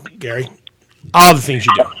Remodeling do, Gary? All the things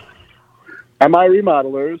you do. MI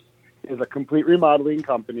Remodelers is a complete remodeling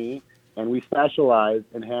company, and we specialize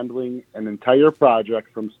in handling an entire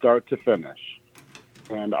project from start to finish.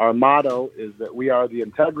 And our motto is that we are the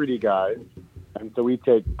integrity guys, and so we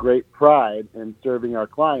take great pride in serving our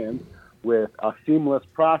clients with a seamless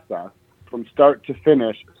process from start to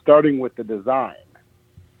finish, starting with the design.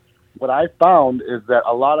 What I found is that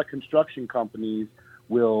a lot of construction companies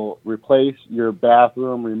will replace your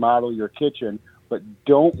bathroom, remodel your kitchen, but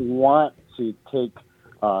don't want to take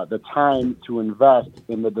the time to invest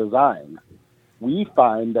in the design. We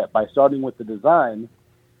find that by starting with the design,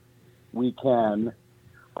 we can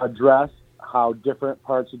address how different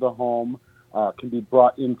parts of the home can be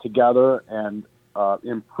brought in together and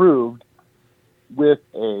improved with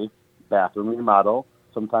a bathroom remodel.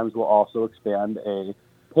 Sometimes we'll also expand a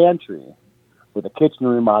pantry. With a kitchen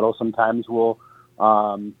remodel, sometimes we'll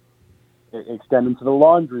extend into the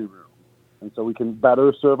laundry room. And so we can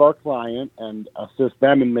better serve our client and assist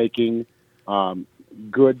them in making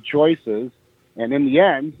good choices. And in the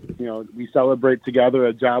end, we celebrate together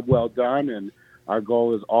a job well done, and our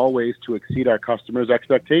goal is always to exceed our customers'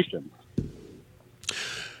 expectations.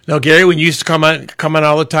 Now, Gary, when you used to come on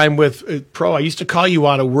all the time with Pro, I used to call you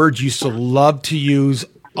on a word you used to love to use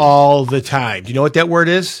all the time. Do you know what that word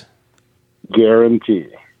is? Guarantee.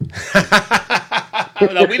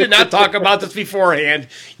 No, we did not talk about this beforehand.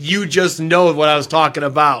 You just know what I was talking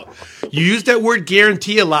about. You use that word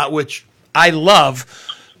guarantee a lot, which I love,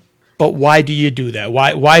 but why do you do that?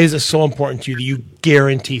 Why is it so important to you that you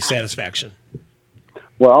guarantee satisfaction?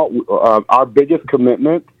 Well, our biggest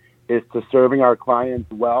commitment is to serving our clients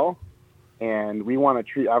well, and we want to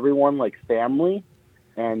treat everyone like family.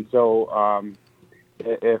 And so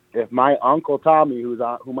if my Uncle Tommy,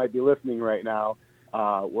 who might be listening right now,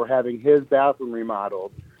 were having his bathroom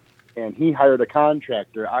remodeled and he hired a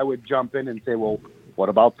contractor, I would jump in and say, well, what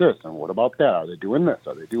about this? And what about that? Are they doing this?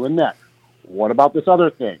 Are they doing that? What about this other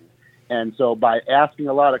thing? And so by asking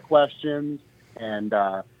a lot of questions and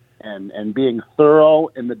being thorough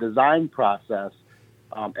in the design process,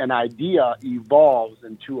 an idea evolves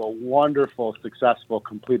into a wonderful, successful,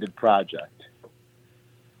 completed project.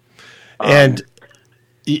 And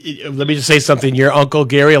let me just say something. Your Uncle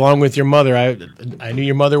Gary, along with your mother, I knew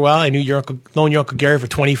your mother well. I knew known your Uncle Gary for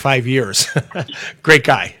 25 years. Great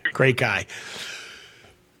guy.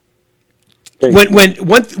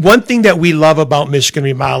 One thing that we love about Michigan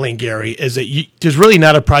Remodeling, Gary, is that there's really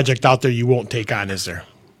not a project out there you won't take on, is there?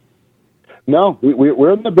 No,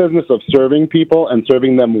 we're in the business of serving people and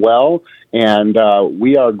serving them well, and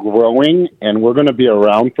we are growing, and we're going to be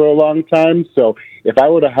around for a long time. So if I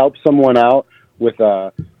were to help someone out with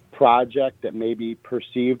a project that may be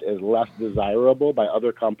perceived as less desirable by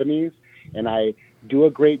other companies, and I do a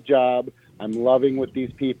great job, I'm loving with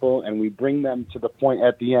these people, and we bring them to the point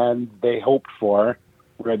at the end they hoped for,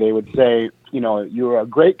 where they would say, you're a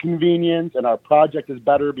great convenience, and our project is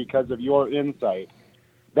better because of your insight.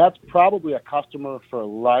 That's probably a customer for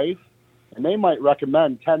life, and they might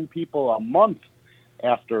recommend 10 people a month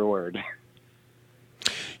afterward.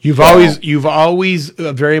 You've always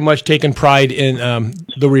very much taken pride in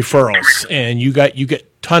the referrals, and you get a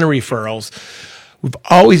ton of referrals. we've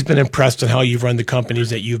always been impressed on how you've run the companies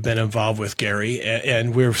that you've been involved with, Gary.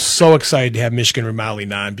 And we're so excited to have Michigan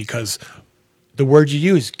Remodeling on because the word you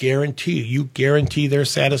use, guarantee, you guarantee their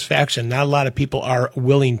satisfaction. Not a lot of people are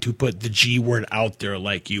willing to put the G word out there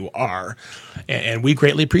like you are. And we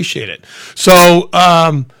greatly appreciate it. So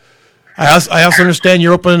I also understand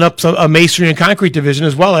you're opening up a masonry and concrete division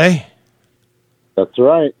as well, eh? That's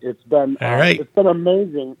right. It's been All right. It's been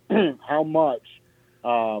amazing how much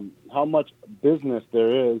business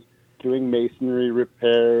there is doing masonry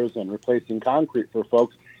repairs and replacing concrete for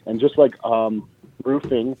folks. And just like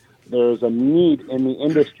roofing, there's a need in the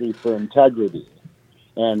industry for integrity.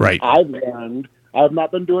 And right. I've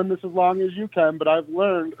not been doing this as long as you can, but I've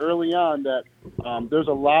learned early on that there's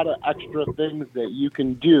a lot of extra things that you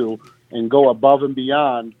can do and go above and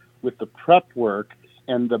beyond with the prep work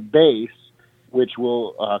and the base, which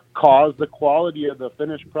will cause the quality of the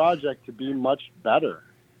finished project to be much better.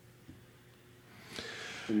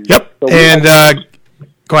 Yep. So and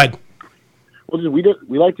go ahead.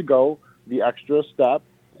 We like to go the extra step,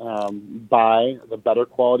 buy the better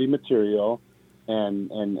quality material,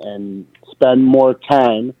 and spend more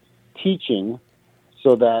time teaching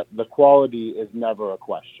so that the quality is never a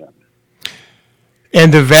question.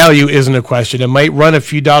 And the value isn't a question. It might run a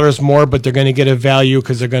few dollars more, but they're going to get a value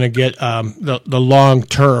because they're going to get the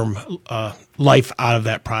long-term life out of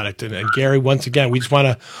that product. And Gary, once again, we just want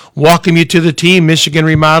to welcome you to the team, Michigan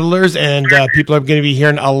Remodelers, and people are going to be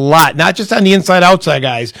hearing a lot, not just on the inside-outside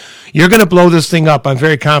guys. You're going to blow this thing up. I'm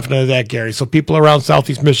very confident of that, Gary. So people around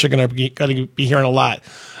Southeast Michigan are going to be hearing a lot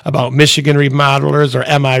about Michigan Remodelers or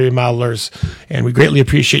MI Remodelers, and we greatly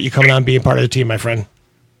appreciate you coming on and being part of the team, my friend.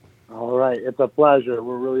 All right. It's a pleasure.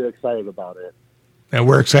 We're really excited about it. And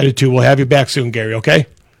we're excited, too. We'll have you back soon, Gary, okay?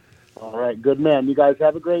 All right. Good man. You guys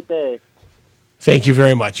have a great day. Thank you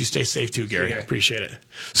very much. You stay safe, too, Gary. I appreciate it.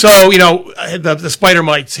 So, the spider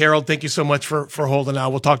mites, Harold, thank you so much for holding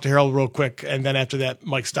on. We'll talk to Harold real quick, and then after that,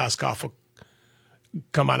 Mike Stoskoff will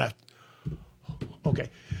come on up. Okay.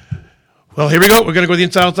 Well, here we go. We're going to go to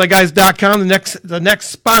InsideOutsideGuys.com. The next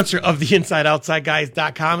sponsor of the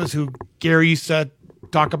InsideOutsideGuys.com is who Gary used to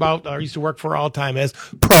talk about, or used to work for all the time as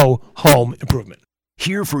Pro Home Improvement.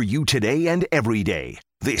 Here for you today and every day.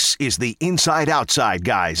 This is the Inside Outside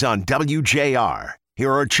Guys on WJR.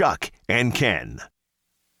 Here are Chuck and Ken.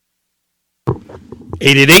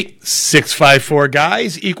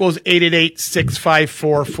 888-654-GUYS equals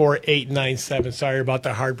 888-654-4897. Sorry about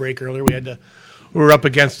the hard break earlier. We were up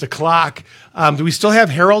against the clock. Do we still have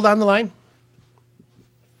Harold on the line?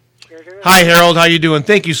 Sure do. Hi, Harold. How you doing?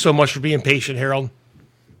 Thank you so much for being patient, Harold.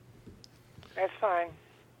 That's fine.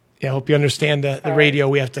 Yeah, I hope you understand the radio.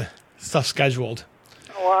 We have stuff scheduled.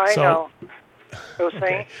 Well, I know. Those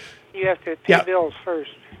things, you have to pay bills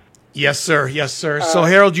first. Yes, sir. Yes, sir. So,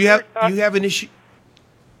 Harold, you have an issue.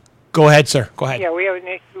 Go ahead, sir. Go ahead. Yeah, we have an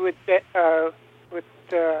issue with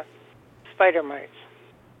spider mites.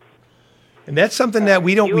 And that's something that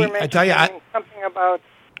we don't. I tell you, something about.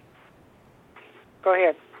 Go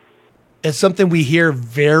ahead. It's something we hear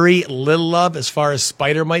very little of as far as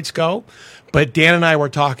spider mites go. But Dan and I were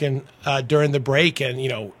talking during the break,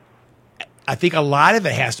 and I think a lot of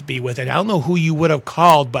it has to be with it. I don't know who you would have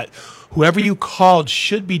called, but whoever you called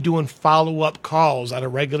should be doing follow-up calls on a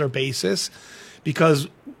regular basis, because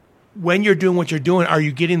when you're doing what you're doing, are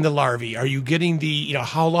you getting the larvae? Are you getting the,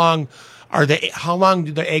 how long do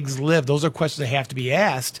the eggs live? Those are questions that have to be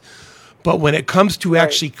asked. But when it comes to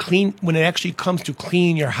actually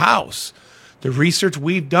cleaning your house, the research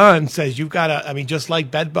we've done says you've got to, just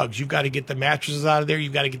like bed bugs, you've got to get the mattresses out of there.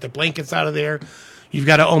 You've got to get the blankets out of there. You've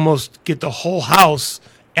got to almost get the whole house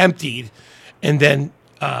emptied, and then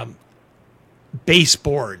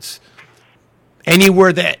baseboards.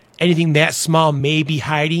 Anywhere that anything that small may be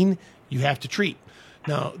hiding, you have to treat.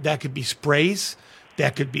 Now, that could be sprays.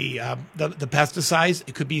 That could be the pesticides.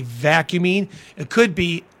 It could be vacuuming. It could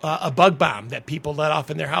be a bug bomb that people let off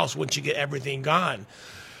in their house once you get everything gone.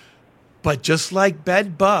 But just like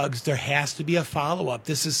bed bugs, there has to be a follow-up.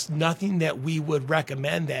 This is nothing that we would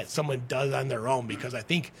recommend that someone does on their own, because I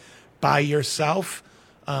think by yourself,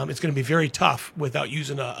 it's going to be very tough without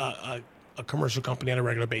using a commercial company on a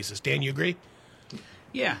regular basis. Dan, you agree?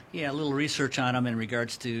 Yeah, a little research on them in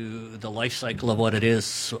regards to the life cycle of what it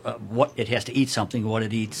is, what it has to eat something, what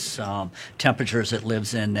it eats, temperatures it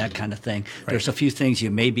lives in, that kind of thing. Right. There's a few things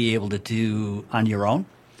you may be able to do on your own.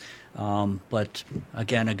 But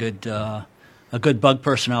again, a good bug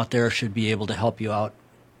person out there should be able to help you out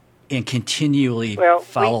and continually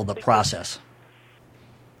follow the process.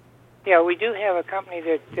 Yeah, we do have a company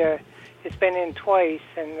that has been in twice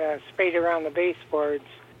and sprayed around the baseboards.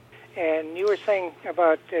 And you were saying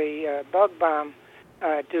about a bug bomb.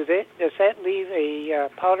 Does that leave a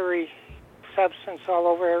powdery substance all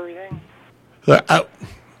over everything? Let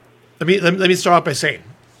me start off by saying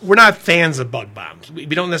we're not fans of bug bombs. We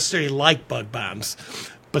don't necessarily like bug bombs,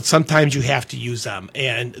 but sometimes you have to use them.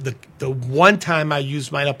 And the one time I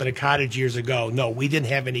used mine up in a cottage years ago, no, we didn't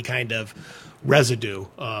have any kind of residue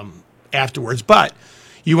afterwards. But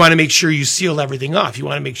you want to make sure you seal everything off. You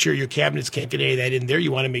want to make sure your cabinets can't get any of that in there.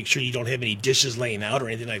 You want to make sure you don't have any dishes laying out or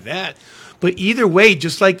anything like that. But either way,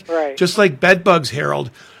 just like bed bugs, Harold,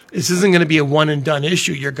 this isn't going to be a one and done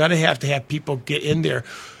issue. You're going to have people get in there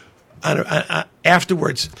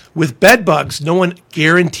afterwards. With bed bugs, no one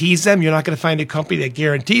guarantees them. You're not going to find a company that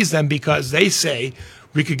guarantees them because they say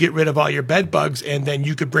we could get rid of all your bed bugs and then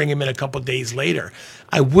you could bring them in a couple of days later.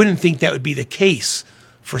 I wouldn't think that would be the case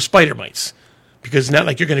for spider mites because it's not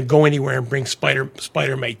like you're going to go anywhere and bring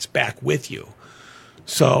spider mites back with you.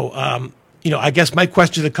 So, I guess my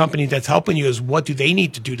question to the company that's helping you is what do they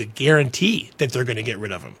need to do to guarantee that they're going to get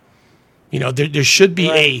rid of them? There should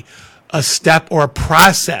be a step or a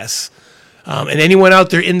process. And anyone out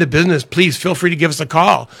there in the business, please feel free to give us a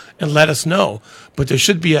call and let us know. But there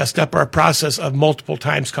should be a step or a process of multiple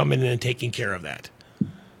times coming in and taking care of that.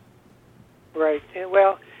 Right.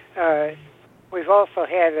 Well, we've also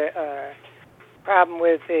had a problem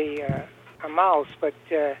with a mouse, but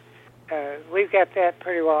we've got that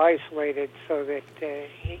pretty well isolated so that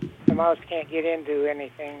the mouse can't get into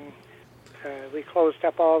anything. We closed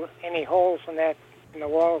up any holes in the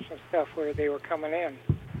walls and stuff where they were coming in.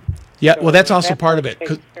 Yeah, well, that's also part of it.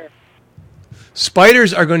 'Cause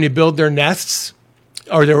spiders are going to build their nests,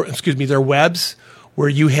 or their webs, where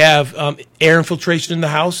you have air infiltration in the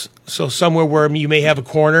house. So somewhere where you may have a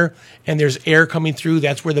corner and there's air coming through,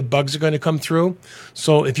 that's where the bugs are going to come through.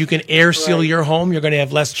 So if you can air seal your home, you're going to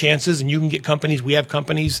have less chances. And you can get companies. We have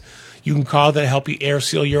companies you can call that help you air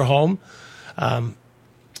seal your home.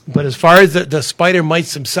 But as far as the spider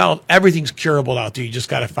mites themselves, everything's curable out there. You just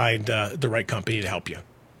got to find the right company to help you.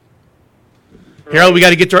 Right. Harold, we got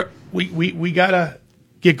to get to we got to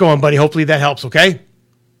get going, buddy. Hopefully that helps. Okay.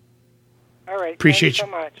 All right. Appreciate Thank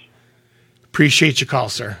you so much. Appreciate your call,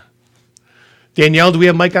 sir. Danielle, do we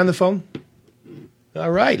have Mike on the phone?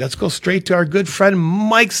 All right, let's go straight to our good friend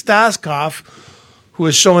Mike Stoskoff, who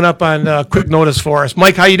is showing up on quick notice for us.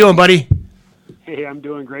 Mike, how you doing, buddy? Hey, I'm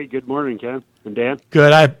doing great. Good morning, Ken and Dan.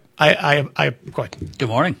 Good. I go ahead. Good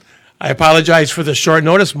morning. I apologize for the short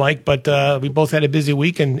notice, Mike, but we both had a busy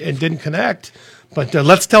week and didn't connect. But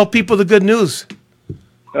let's tell people the good news.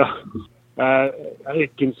 I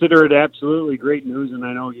consider it absolutely great news, and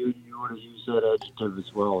I know you would have used that adjective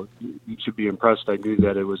as well. You should be impressed. I knew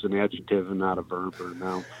that it was an adjective and not a verb or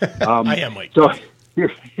noun. I am, Mike. So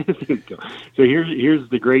here's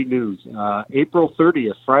the great news. April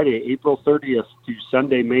 30th, Friday, April 30th to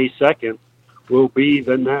Sunday, May 2nd, will be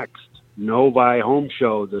the next Novi Home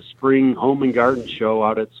Show, the spring home and garden show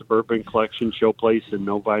out at Suburban Collection Showplace in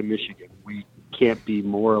Novi, Michigan. We can't be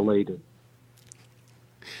more elated.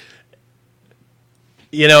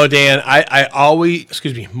 Dan,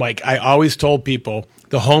 Mike, I always told people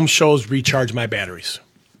the home shows recharge my batteries.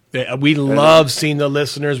 We love seeing the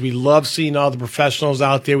listeners. We love seeing all the professionals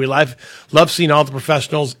out there. We love seeing all the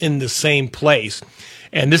professionals in the same place.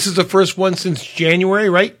 And this is the first one since January,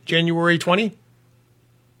 right? January 20?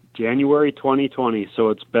 January 2020. So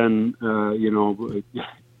it's been,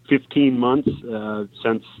 15 months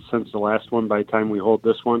since the last one by the time we hold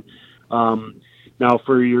this one. Now,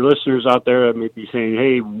 for your listeners out there that may be saying,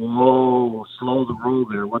 "Hey, whoa, slow the roll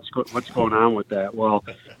there. What's going on with that?" Well,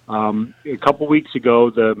 a couple weeks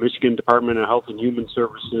ago, the Michigan Department of Health and Human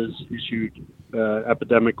Services issued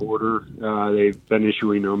epidemic order. They've been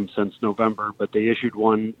issuing them since November, but they issued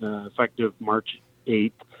one effective March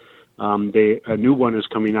 8th. A new one is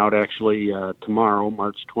coming out actually tomorrow,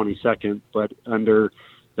 March 22nd, but under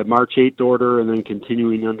the March 8th order and then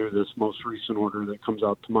continuing under this most recent order that comes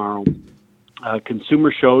out tomorrow.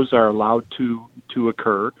 Consumer shows are allowed to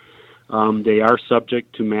occur. They are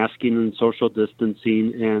subject to masking and social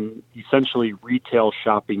distancing and essentially retail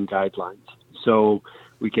shopping guidelines. So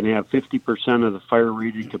we can have 50% of the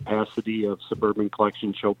fire-rated capacity of Suburban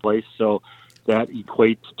Collection Showplace. So that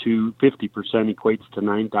equates to 50% equates to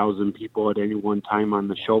 9,000 people at any one time on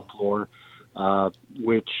the show floor,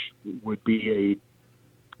 which would be a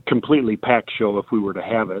completely packed show if we were to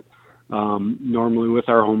have it. Normally with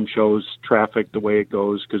our home shows, traffic, the way it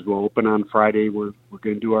goes, because we'll open on Friday, we're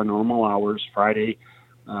going to do our normal hours, Friday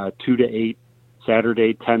 2 to 8,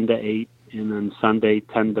 Saturday 10 to 8, and then Sunday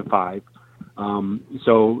 10 to 5.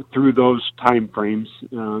 So through those time frames,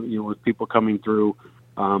 with people coming through,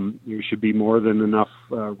 There should be more than enough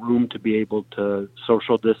room to be able to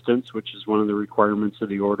social distance, which is one of the requirements of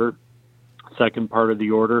the order. Second part of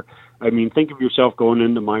the order, I mean, think of yourself going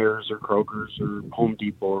into Myers or Kroger's or Home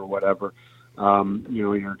Depot or whatever.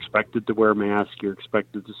 You're expected to wear a mask. You're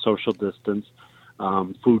expected to social distance.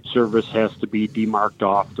 Food service has to be demarked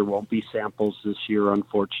off. There won't be samples this year,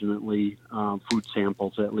 unfortunately, food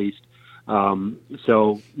samples at least. That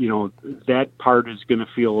part is going to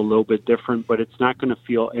feel a little bit different, but it's not going to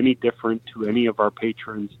feel any different to any of our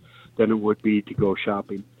patrons than it would be to go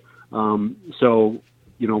shopping.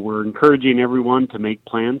 We're encouraging everyone to make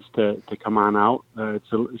plans to come on out. It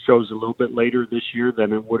shows a little bit later this year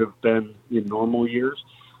than it would have been in normal years.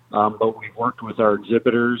 But we've worked with our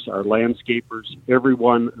exhibitors, our landscapers.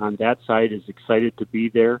 Everyone on that side is excited to be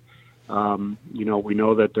there. We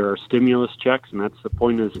know that there are stimulus checks, and that's the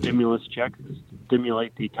point of the stimulus checks, is to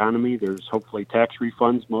stimulate the economy. There's hopefully tax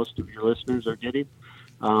refunds most of your listeners are getting.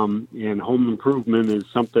 And home improvement is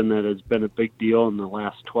something that has been a big deal in the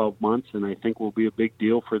last 12 months, and I think will be a big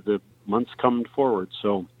deal for the months coming forward.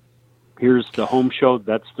 So here's the home show.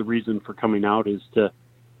 That's the reason for coming out, is to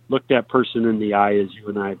look that person in the eye, as you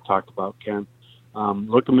and I have talked about, Ken.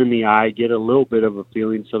 Look them in the eye, get a little bit of a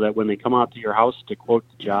feeling so that when they come out to your house, to quote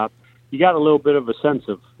the job, you got a little bit of a sense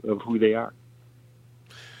of who they are.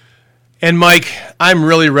 And Mike, I'm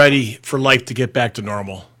really ready for life to get back to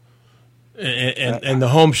normal. And the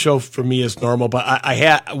home show for me is normal, but I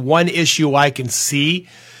had one issue I can see.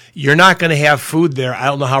 You're not going to have food there. I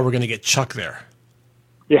don't know how we're going to get Chuck there.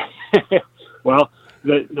 Yeah. Well,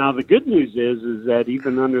 the good news is that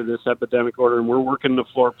even under this epidemic order, and we're working the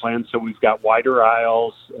floor plan, so we've got wider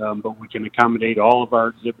aisles, but we can accommodate all of our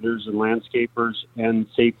exhibitors and landscapers and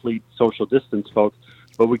safely social distance folks.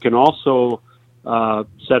 But we can also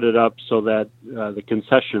set it up so that the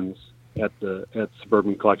concessions at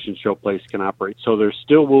Suburban Collection Showplace can operate. So there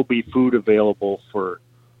still will be food available for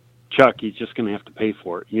Chuck. He's just going to have to pay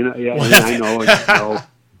for it. I know.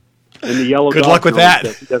 And the yellow good dog luck with that.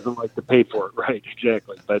 He doesn't like to pay for it, right?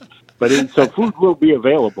 Exactly. So food will be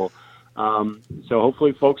available. So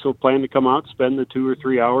hopefully, folks will plan to come out, spend the 2 or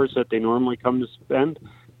 3 hours that they normally come to spend,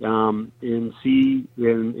 and see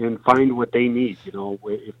and find what they need.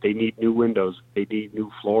 If they need new windows, if they need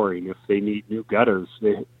new flooring, if they need new gutters,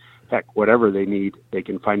 heck, whatever they need, they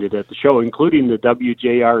can find it at the show, including the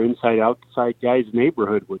WJR Inside Outside Guys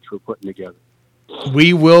neighborhood, which we're putting together.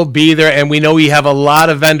 We will be there, and we know we have a lot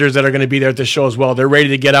of vendors that are going to be there at the show as well. They're ready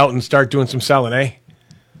to get out and start doing some selling, eh?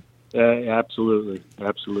 Absolutely.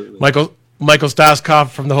 Michael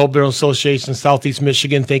Stoskoff from the Home Builder Association, Southeast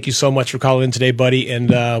Michigan, thank you so much for calling in today, buddy, and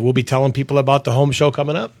we'll be telling people about the home show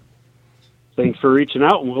coming up. Thanks for reaching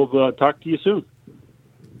out, and we'll talk to you soon.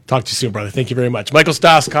 Talk to you soon, brother. Thank you very much. Michael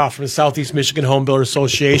Stoskoff from the Southeast Michigan Home Builder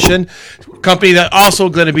Association, company that also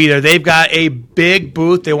going to be there. They've got a big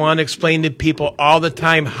booth. They want to explain to people all the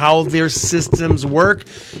time how their systems work.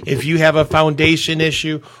 If you have a foundation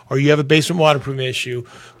issue or you have a basement waterproofing issue,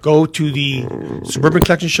 go to the Suburban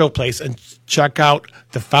Collection Showplace and check out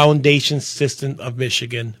the Foundation System of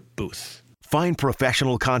Michigan booth. Find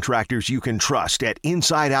professional contractors you can trust at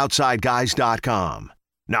InsideOutsideGuys.com.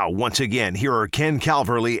 Now, once again, here are Ken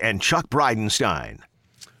Calverley and Chuck Bridenstine.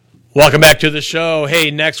 Welcome back to the show. Hey,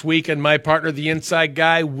 next week, and my partner, the Inside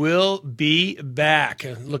Guy, will be back.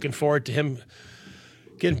 Looking forward to him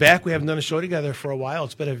getting back. We haven't done a show together for a while.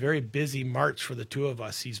 It's been a very busy March for the two of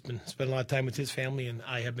us. He's been spending a lot of time with his family, and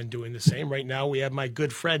I have been doing the same. Right now, we have my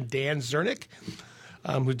good friend, Dan Zernick,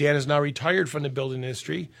 who Dan is now retired from the building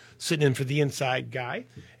industry, sitting in for the Inside Guy.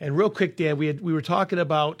 And real quick, Dan, we were talking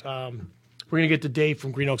about we're going to get to Dave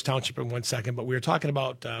from Green Oaks Township in 1 second, but we were talking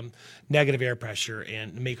about negative air pressure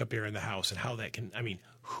and makeup air in the house and how that can,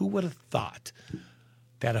 who would have thought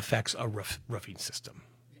that affects a roofing system?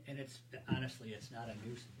 And honestly, it's not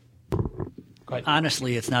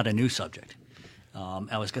a new subject.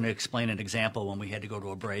 I was going to explain an example when we had to go to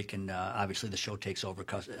a break, and obviously the show takes over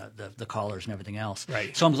because the callers and everything else.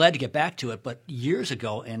 Right. So I'm glad to get back to it. But years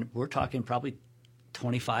ago, and we're talking probably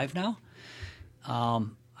 25 now,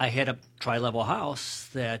 I had a tri-level house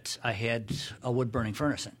that I had a wood-burning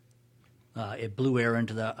furnace in. It blew air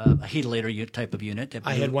into the heatilator type of unit.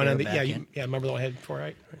 I had one on the I remember the one I had before,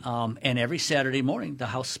 right? And every Saturday morning, the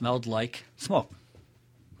house smelled like smoke.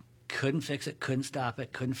 Couldn't fix it, couldn't stop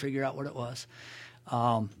it, couldn't figure out what it was.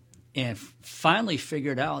 And finally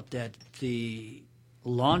figured out that the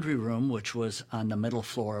laundry room, which was on the middle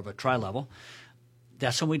floor of a tri-level,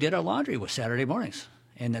 that's when we did our laundry, was Saturday mornings.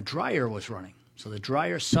 And the dryer was running. So the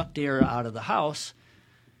dryer sucked air out of the house,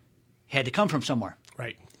 had to come from somewhere.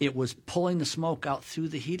 Right. It was pulling the smoke out through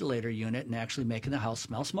the heatilator unit and actually making the house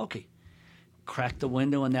smell smoky. cracked the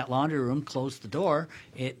window in that laundry room, closed the door.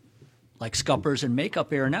 It, like scuppers and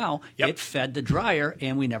makeup air now, Yep. it fed the dryer,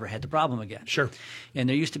 and we never had the problem again. Sure. And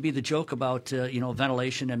there used to be the joke about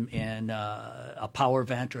ventilation and a power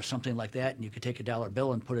vent or something like that, and you could take a dollar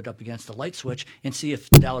bill and put it up against the light switch and see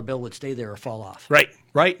if the dollar bill would stay there or fall off. Right.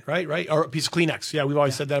 Or a piece of Kleenex. Yeah, we've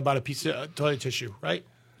always said that about a piece of toilet tissue, right?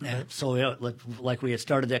 Yeah. So, like we had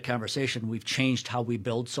started that conversation, we've changed how we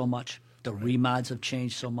build so much. The remods have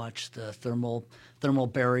changed so much. The thermal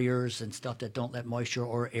barriers and stuff that don't let moisture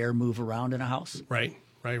or air move around in a house. Right.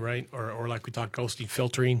 Or like we talked, ghosting,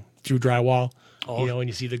 filtering through drywall. Oh. And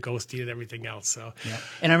you see the ghosting and everything else. So, Yeah.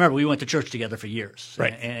 And I remember we went to church together for years.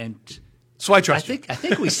 Right. And so I trust I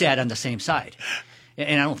think we sat on the same side.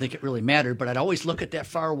 And I don't think it really mattered, but I'd always look at that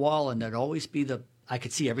far wall, and there'd always be I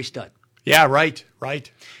could see every stud. Yeah, right.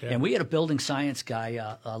 Yeah. And we had a building science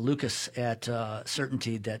guy, Lucas at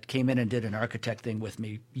Certainty, that came in and did an architect thing with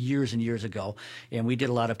me years and years ago. And we did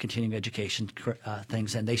a lot of continuing education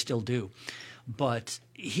things, and they still do. But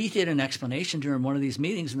he did an explanation during one of these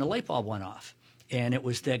meetings, and the light bulb went off. And it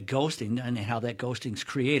was that ghosting and how that ghosting's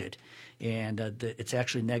created. And it's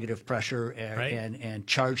actually negative pressure and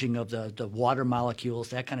charging of the water molecules,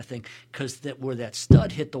 that kind of thing, because where that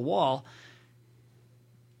stud hit the wall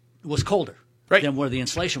was colder than where the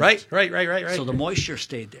insulation was. Right. So the moisture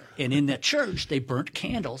stayed there. And in that church, they burnt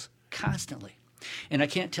candles constantly. And I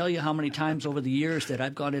can't tell you how many times over the years that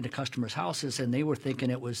I've gone into customers' houses and they were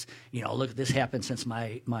thinking it was, look, this happened since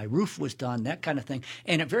my roof was done, that kind of thing.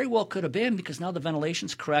 And it very well could have been, because now the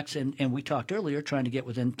ventilation's correct, and we talked earlier, trying to get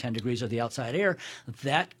within 10 degrees of the outside air.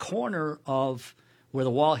 That corner of where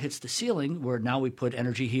the wall hits the ceiling, where now we put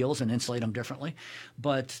energy heels and insulate them differently,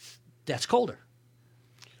 but that's colder.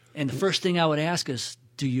 And the first thing I would ask is,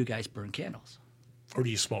 do you guys burn candles? Or do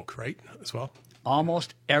you smoke, right, as well?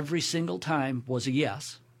 Almost every single time was a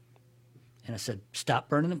yes. And I said, stop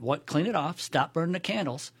burning them, clean it off, stop burning the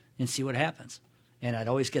candles, and see what happens. And I'd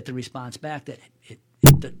always get the response back that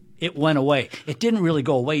it went away. It didn't really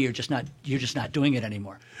go away. You're just not doing it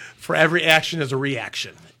anymore. For every action, there's a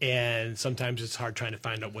reaction. And sometimes it's hard trying to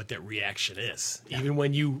find out what that reaction is, even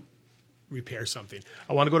when you repair something.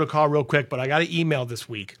 I want to go to a call real quick, but I got an email this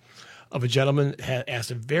week of a gentleman that asked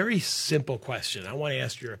a very simple question. I want to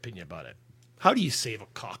ask your opinion about it. How do you save a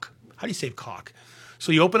caulk? How do you save caulk?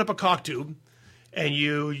 So you open up a caulk tube and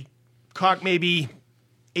you caulk maybe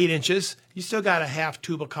 8 inches. You still got a half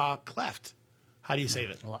tube of caulk left. How do you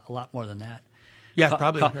save it? A lot more than that. Yeah,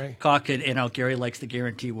 probably. Right. Caulk, Gary likes the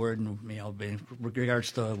guarantee word, and in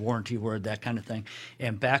regards to the warranty word, that kind of thing.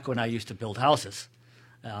 And back when I used to build houses,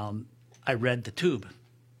 I read the tube.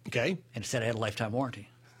 Okay. And it said I had a lifetime warranty.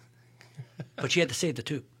 But you had to save the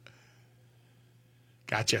tube.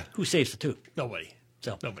 Gotcha. Who saves the tube? Nobody.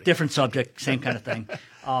 So Nobody. Different subject, same kind of thing.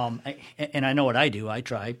 And I know what I do. I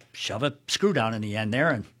shove a screw down in the end there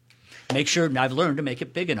and make sure. And I've learned to make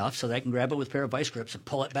it big enough so that I can grab it with a pair of vice grips and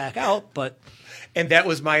pull it back out. And that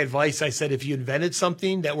was my advice. I said, if you invented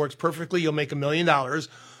something that works perfectly, you'll make $1 million.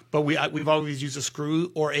 But we've always used a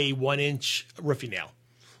screw or a 1-inch roofing nail.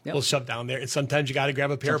 Yep. We'll shove down there. And sometimes you got to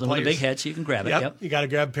grab a pair of pliers. With a big head so you can grab it. Yep. You got to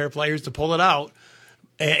grab a pair of pliers to pull it out.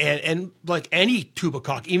 And like any tube of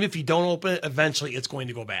caulk, even if you don't open it, eventually it's going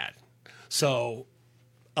to go bad. So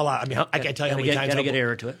a lot. I mean, I can't tell you how many times. Got to get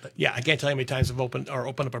air to it. But. Yeah, I can't tell you how many times I've opened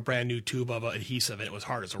up a brand new tube of adhesive and it was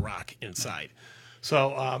hard as a rock inside.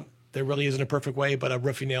 So there really isn't a perfect way, but a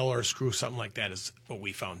roofing nail or a screw, something like that, is what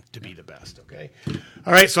we found to be the best. Okay.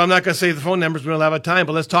 All right. So I'm not going to say the phone numbers. We don't have time,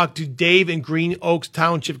 but let's talk to Dave in Green Oaks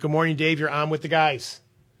Township. Good morning, Dave. You're on with the guys.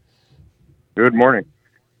 Good morning.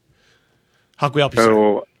 How can we help you,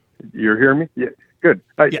 So, you hear me? Yeah, good.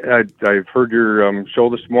 I've heard your show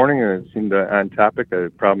this morning, and it seemed on topic.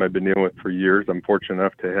 A problem I've been dealing with for years. I'm fortunate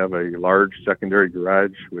enough to have a large secondary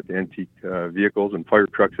garage with antique vehicles and fire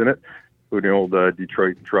trucks in it, including an old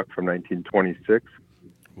Detroit truck from 1926.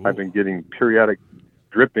 Ooh. I've been getting periodic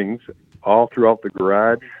drippings all throughout the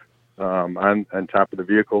garage on top of the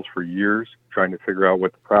vehicles for years, trying to figure out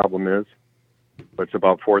what the problem is. But it's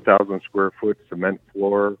about 4,000 square foot cement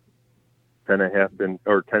floor,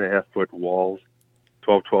 10.5 foot walls,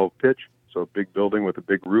 12 pitch, so a big building with a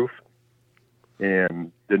big roof.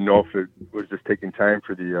 And didn't know if it was just taking time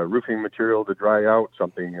for the roofing material to dry out,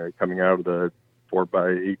 something coming out of the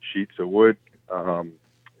 4x8 sheets of wood,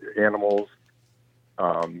 animals.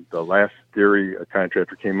 The last theory a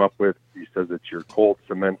contractor came up with, he says it's your cold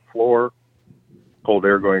cement floor, cold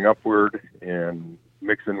air going upward, and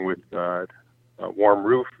mixing with warm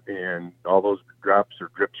roof, and all those drops or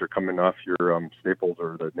drips are coming off your staples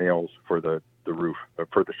or the nails for the roof,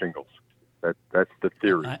 for the shingles. That's the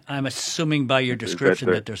theory. I'm assuming by your description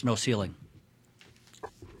that there's no ceiling.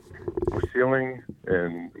 ceiling,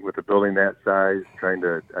 and with a building that size, I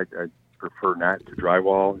prefer not to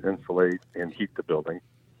drywall, insulate, and heat the building.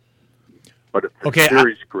 But if the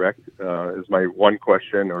theory is correct, is my one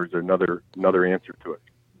question, or is there another answer to it?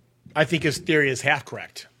 I think his theory is half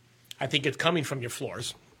correct. I think it's coming from your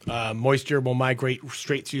floors. Moisture will migrate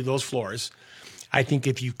straight through those floors. I think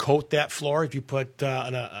if you coat that floor, if you put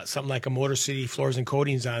something like a Motor City floors and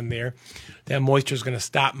coatings on there, that moisture is going to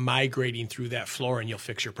stop migrating through that floor, and you'll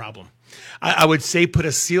fix your problem. I would say put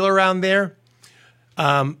a sealer on there,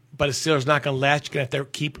 but a sealer is not going to last. You're going to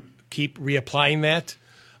have to keep reapplying that.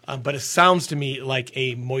 But it sounds to me like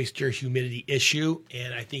a moisture humidity issue,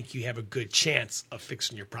 and I think you have a good chance of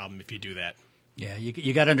fixing your problem if you do that. Yeah,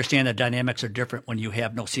 you got to understand the dynamics are different when you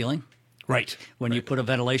have no ceiling. Right. When you put a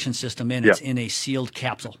ventilation system in, it's in a sealed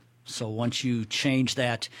capsule. So once you change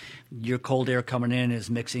that, your cold air coming in is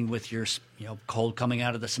mixing with your cold coming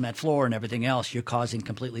out of the cement floor and everything else. You're causing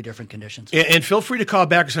completely different conditions. And feel free to call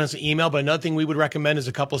back or send us an email. But another thing we would recommend is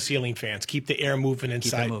a couple of ceiling fans. Keep the air moving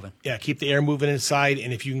inside. Keep it moving. Yeah, keep the air moving inside.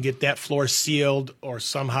 And if you can get that floor sealed or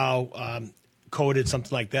somehow coated,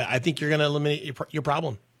 something like that, I think you're going to eliminate your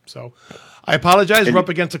problem. So I apologize. We're up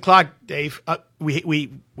against the clock, Dave.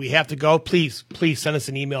 We have to go. Please send us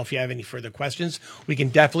an email if you have any further questions. We can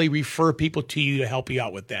definitely refer people to you to help you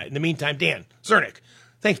out with that. In the meantime, Dan Zernick,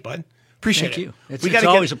 thanks, bud. Appreciate it. Thank you. It's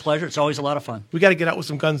always a pleasure. It's always a lot of fun. We got to get out with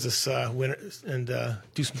some guns this winter and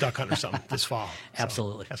do some duck hunting or something this fall.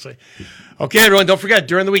 Absolutely. Okay, everyone, don't forget,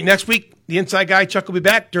 during the week, next week, the Inside Guy Chuck will be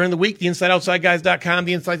back. During the week, the InsideOutsideGuys.com,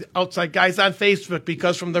 the Inside Outside Guys on Facebook,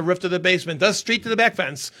 because from the roof to the basement, the street to the back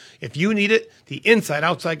fence, if you need it, the Inside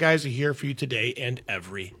Outside Guys are here for you today and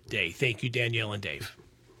every day. Thank you, Danielle and Dave.